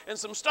trouble and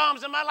some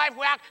storms in my life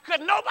where could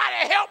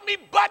nobody help me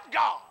but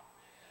God.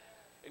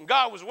 And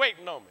God was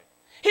waiting on me.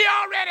 He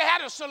already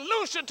had a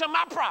solution to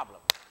my problem.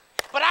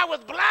 But I was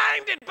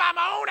blinded by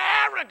my own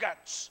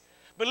arrogance,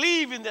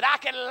 believing that I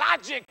can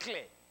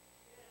logically,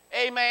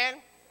 amen,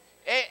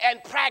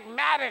 and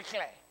pragmatically,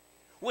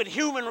 with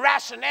human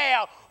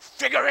rationale,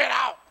 figure it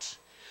out.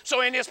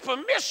 So in his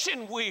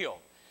permission wheel,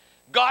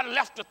 God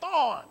left the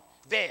thorn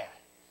there.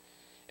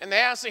 And the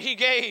answer he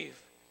gave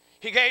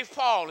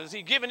Paul, is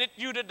he giving it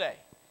you today?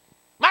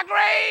 My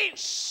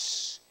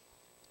grace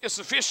is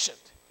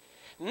sufficient.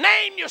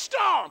 Name your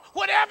storm,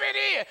 whatever it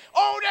is.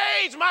 Old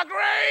age, my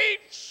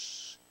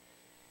grace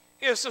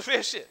is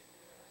sufficient.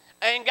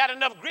 I ain't got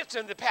enough grits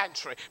in the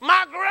pantry.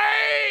 My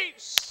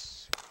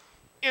grace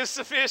is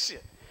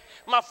sufficient.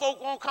 My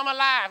folk won't come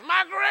alive.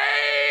 My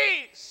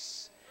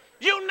grace.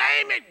 You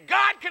name it,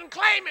 God can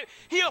claim it.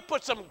 He'll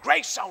put some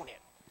grace on it.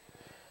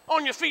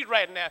 On your feet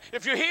right now.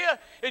 If you're here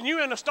and you're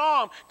in a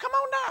storm, come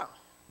on down.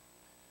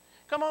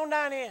 Come on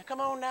down here.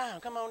 Come on down.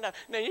 Come on down.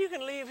 Now, you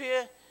can leave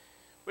here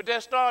with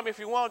that storm if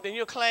you want, then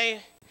you'll claim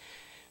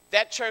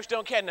that church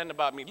don't care nothing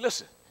about me.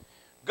 Listen,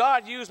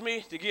 God used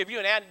me to give you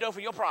an antidote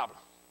for your problem.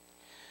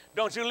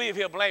 Don't you leave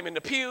here blaming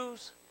the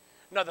pews,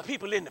 nor the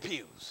people in the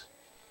pews.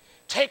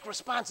 Take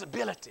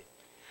responsibility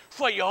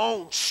for your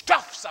own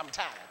stuff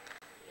sometime.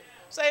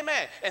 Say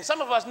amen. And some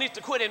of us need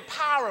to quit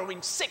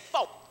empowering sick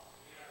folk.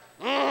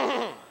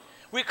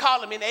 We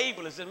call them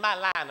enablers in my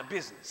line of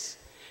business.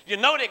 You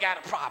know they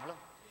got a problem.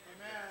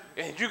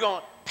 Amen. And you're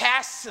going to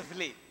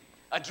passively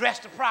address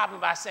the problem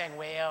by saying,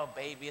 well,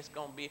 baby, it's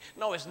going to be.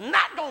 No, it's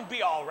not going to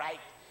be all right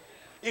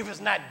if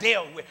it's not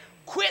dealt with.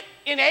 Quit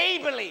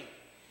enabling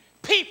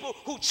people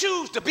who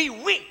choose to be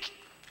weak.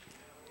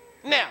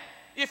 Now,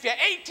 if you're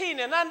 18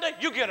 and under,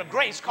 you get a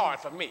grace card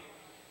from me,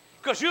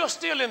 because you're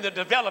still in the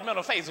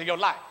developmental phase of your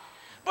life.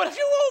 But if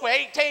you're over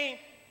 18,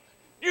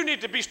 you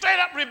need to be straight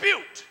up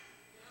rebuked.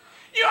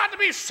 You ought to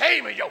be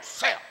ashamed of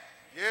yourself.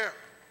 Yeah.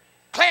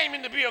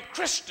 Claiming to be a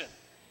Christian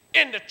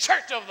in the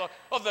church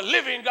of the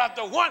living God,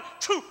 the one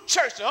true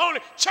church, the only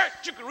church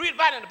you can read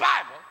about in the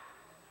Bible,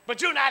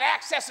 but you're not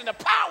accessing the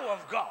power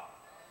of God.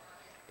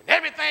 And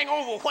everything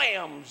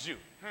overwhelms you.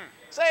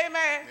 Say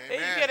amen. If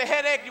you get a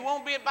headache, you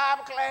won't be at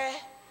Bible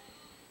class.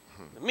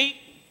 The meat,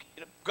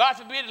 God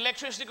forbid,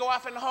 electricity go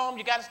off in the home,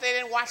 you got to stay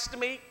there and watch the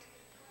meat.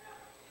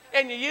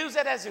 And you use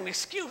that as an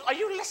excuse. Are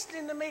you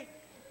listening to me?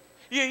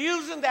 You're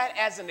using that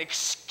as an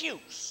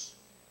excuse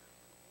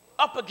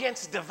up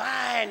against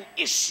divine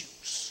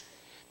issues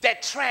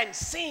that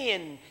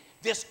transcend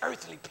this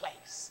earthly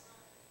place.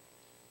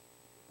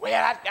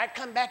 Well, I'd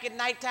come back at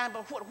nighttime,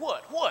 but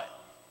what?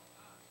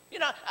 You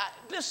know,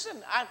 listen,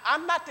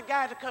 I'm not the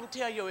guy to come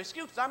tell your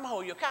excuses. I'm going to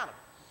hold you accountable.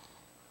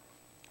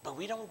 But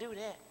we don't do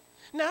that.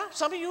 Now,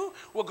 some of you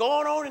will go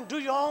on and do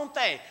your own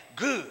thing.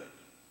 Good.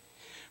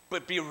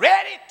 But be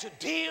ready to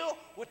deal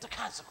with the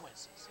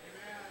consequences.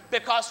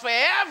 Because for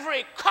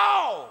every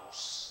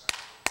cause,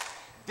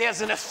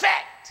 there's an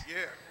effect.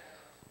 Yeah.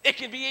 It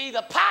can be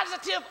either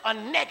positive or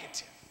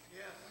negative.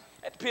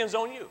 That depends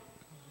on you.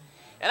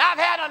 And I've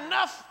had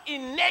enough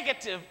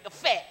negative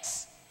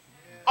effects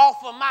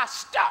off of my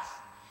stuff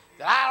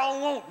that I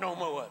don't want no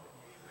more of it.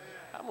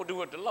 I'm going to do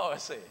what the Lord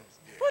says.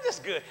 Well, that's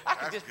good. I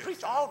can just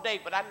preach all day,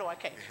 but I know I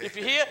can't. If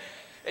you're here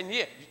and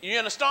you're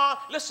in a storm,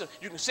 listen,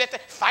 you can sit there,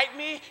 fight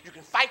me. You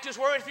can fight this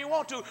word if you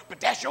want to, but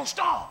that's your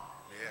storm.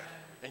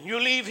 Yeah. And you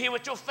leave here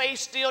with your face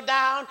still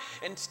down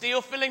and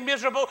still feeling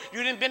miserable.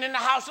 You didn't been in the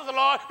house of the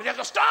Lord, but there's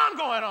a storm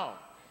going on.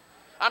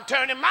 I'm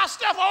turning my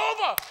stuff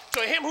over to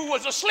him who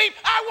was asleep.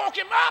 I woke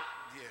him up.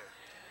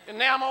 Yeah. And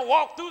now I'm going to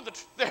walk through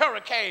the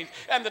hurricanes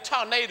and the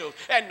tornadoes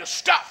and the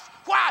stuff.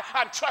 Why?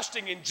 I'm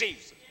trusting in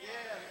Jesus.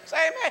 Say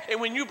amen. And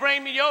when you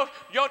bring me your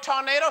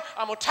tornado,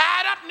 I'm going to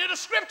tie it up near the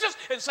scriptures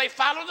and say,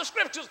 follow the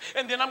scriptures,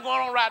 and then I'm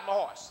going on ride my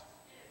horse.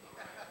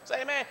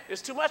 Say amen.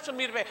 It's too much for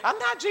me to bear. I'm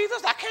not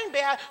Jesus. I can't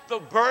bear the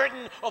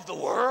burden of the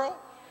world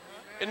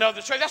and of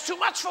the church. That's too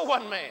much for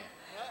one man.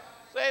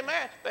 Say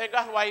amen. Thank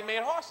God why he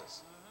made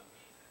horses.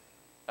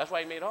 That's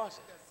why he made horses.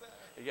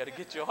 You got to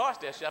get your horse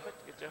there, shepherd.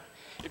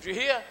 If you're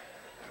here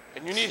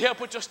and you need help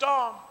with your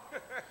storm,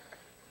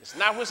 it's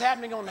not what's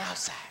happening on the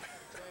outside.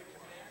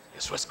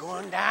 It's what's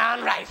going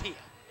down right here.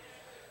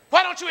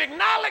 Why don't you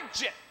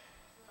acknowledge it?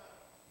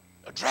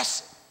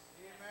 Address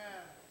it.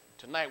 Amen.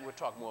 Tonight we'll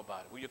talk more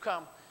about it. Will you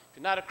come? If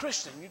you're not a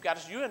Christian,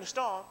 you're in a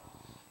storm.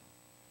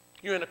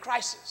 You're in a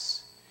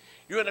crisis.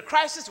 You're in a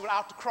crisis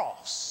without the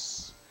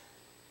cross.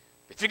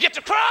 If you get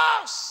the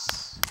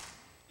cross,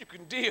 you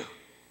can deal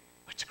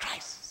with the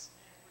crisis.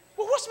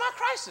 Well, what's my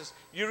crisis?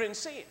 You're in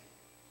sin.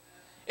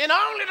 And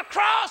only the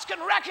cross can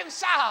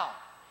reconcile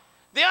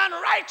the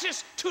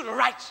unrighteous to the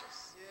righteous.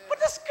 But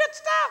that's good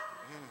stuff.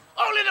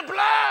 Only the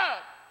blood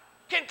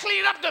can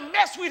clean up the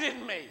mess we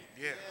didn't make.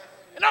 Yeah.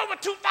 And over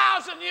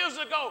 2,000 years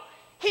ago,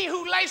 he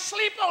who lay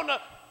sleep on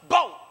the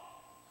boat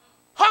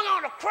hung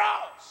on a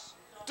cross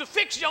to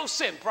fix your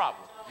sin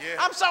problem. Yeah.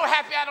 I'm so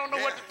happy I don't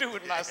know what to do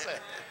with myself.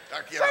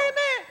 Say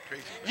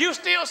amen. You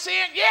still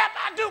sin? Yeah,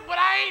 I do, but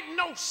I ain't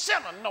no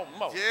sinner no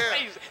more.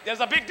 Yeah. There's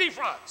a big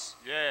difference.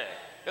 Yeah.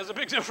 There's a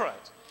big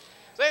difference.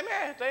 Say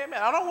amen. Say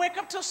amen. I don't wake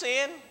up to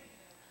sin.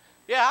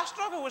 Yeah, I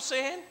struggle with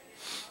sin.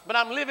 But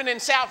I'm living in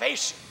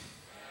salvation.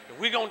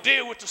 We're going to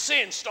deal with the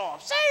sin storm.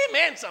 Say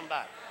amen,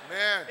 somebody.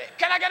 Amen.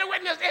 Can I get a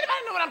witness? Anybody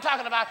know what I'm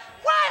talking about?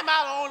 Why am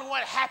I the only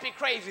one happy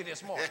crazy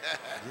this morning?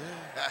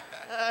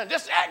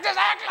 Just act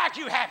like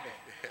you happy.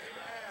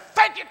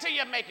 Fake it till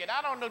you make it.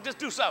 I don't know. Just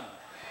do something.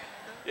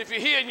 If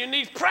you're here and you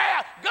need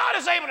prayer, God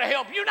is able to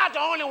help. You're not the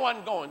only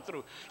one going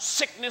through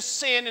sickness,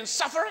 sin, and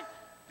suffering.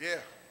 Yeah.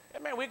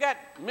 Amen. We got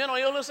mental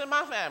illness in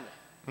my family.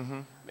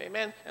 Mm-hmm.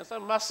 Amen. And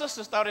some of my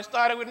sisters thought it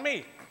started with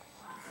me.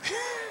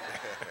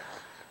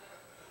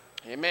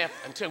 Amen.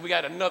 Until we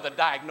got another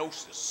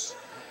diagnosis.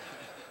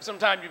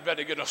 Sometimes you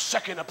better get a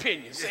second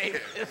opinion. Say,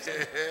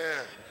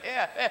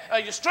 yeah. Are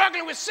you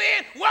struggling with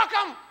sin?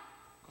 Welcome.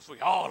 Because we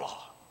all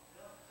are.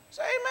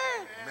 Say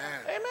amen.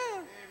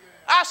 Amen.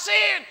 I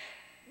sin,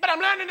 but I'm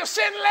learning to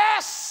sin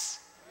less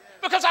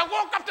because I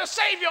woke up the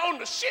Savior on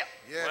the ship.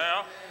 Yeah.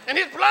 Well, and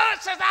his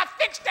blood says, I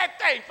fixed that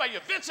thing for you,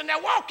 Vincent.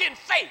 Now walk in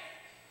faith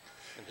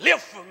and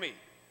live for me.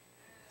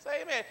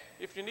 Say amen.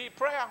 If you need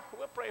prayer,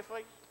 we'll pray for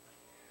you.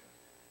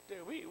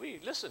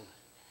 Listen,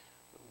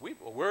 we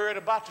were worried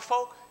about the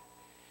folk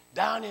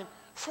down in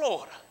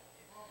Florida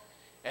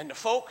and the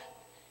folk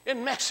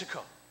in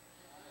Mexico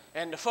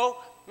and the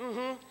folk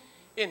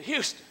in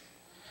Houston.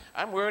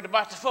 I'm worried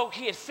about the folk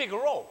here at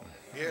Figueroa.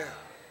 Yeah.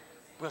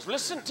 Because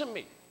listen to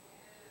me.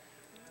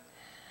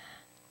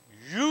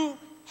 You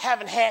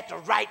haven't had the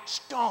right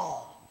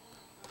storm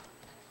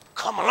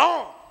come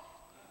along.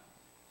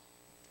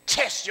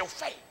 Test your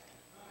faith.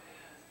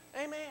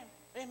 Amen.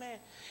 Amen.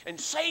 And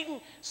Satan,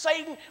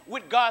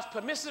 with God's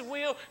permissive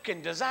will,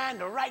 can design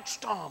the right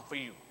storm for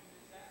you.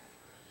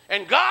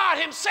 And God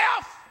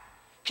himself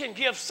can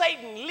give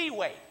Satan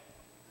leeway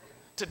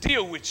to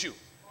deal with you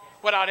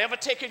without ever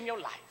taking your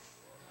life.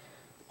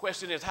 The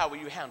question is, how will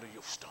you handle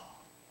your storm?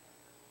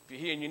 you're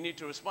here and you need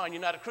to respond,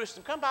 you're not a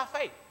Christian, come by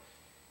faith.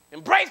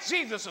 Embrace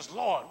Jesus as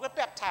Lord. We'll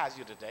baptize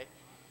you today.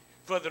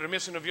 For the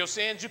remission of your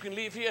sins, you can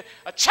leave here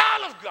a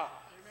child of God.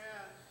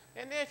 Amen.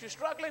 And then if you're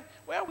struggling,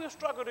 well, we'll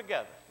struggle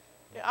together.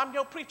 Yeah, I'm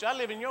your preacher. I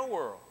live in your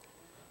world.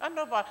 I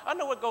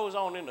know what goes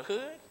on in the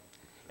hood.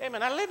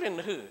 Amen. I live in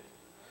the hood.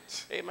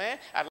 Amen.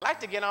 I'd like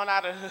to get on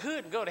out of the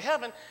hood and go to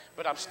heaven,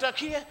 but I'm stuck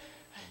here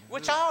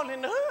with y'all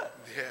in the hood.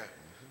 Yeah.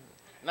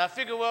 And I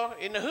figure, well,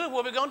 in the hood,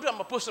 what we're going to do, I'm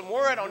going to put some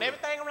word on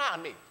everything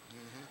around me.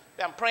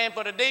 I'm praying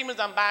for the demons.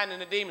 I'm binding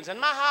the demons in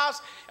my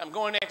house. I'm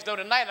going next door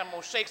tonight. I'm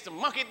going to shake some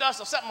monkey dust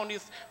or something on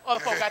these other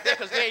folk out there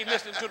because they ain't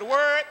listening to the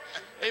word.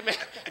 Amen.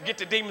 Get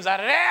the demons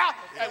out of there.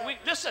 Yeah.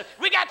 Listen,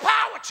 we got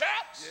power,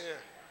 church. Yeah.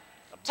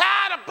 I'm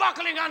tired of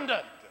buckling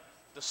under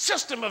the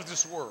system of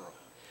this world.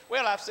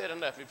 Well, I've said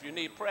enough. If you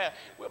need prayer,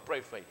 we'll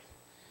pray for you.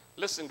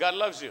 Listen, God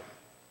loves you,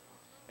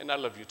 and I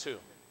love you too.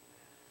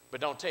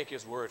 But don't take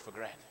his word for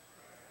granted.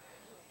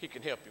 He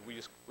can help you.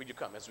 Will you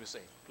come as we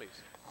sing, please?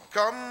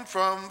 Come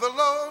from the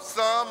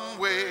loathsome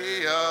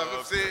way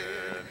of sin.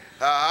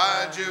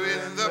 I hide you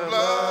in the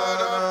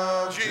blood of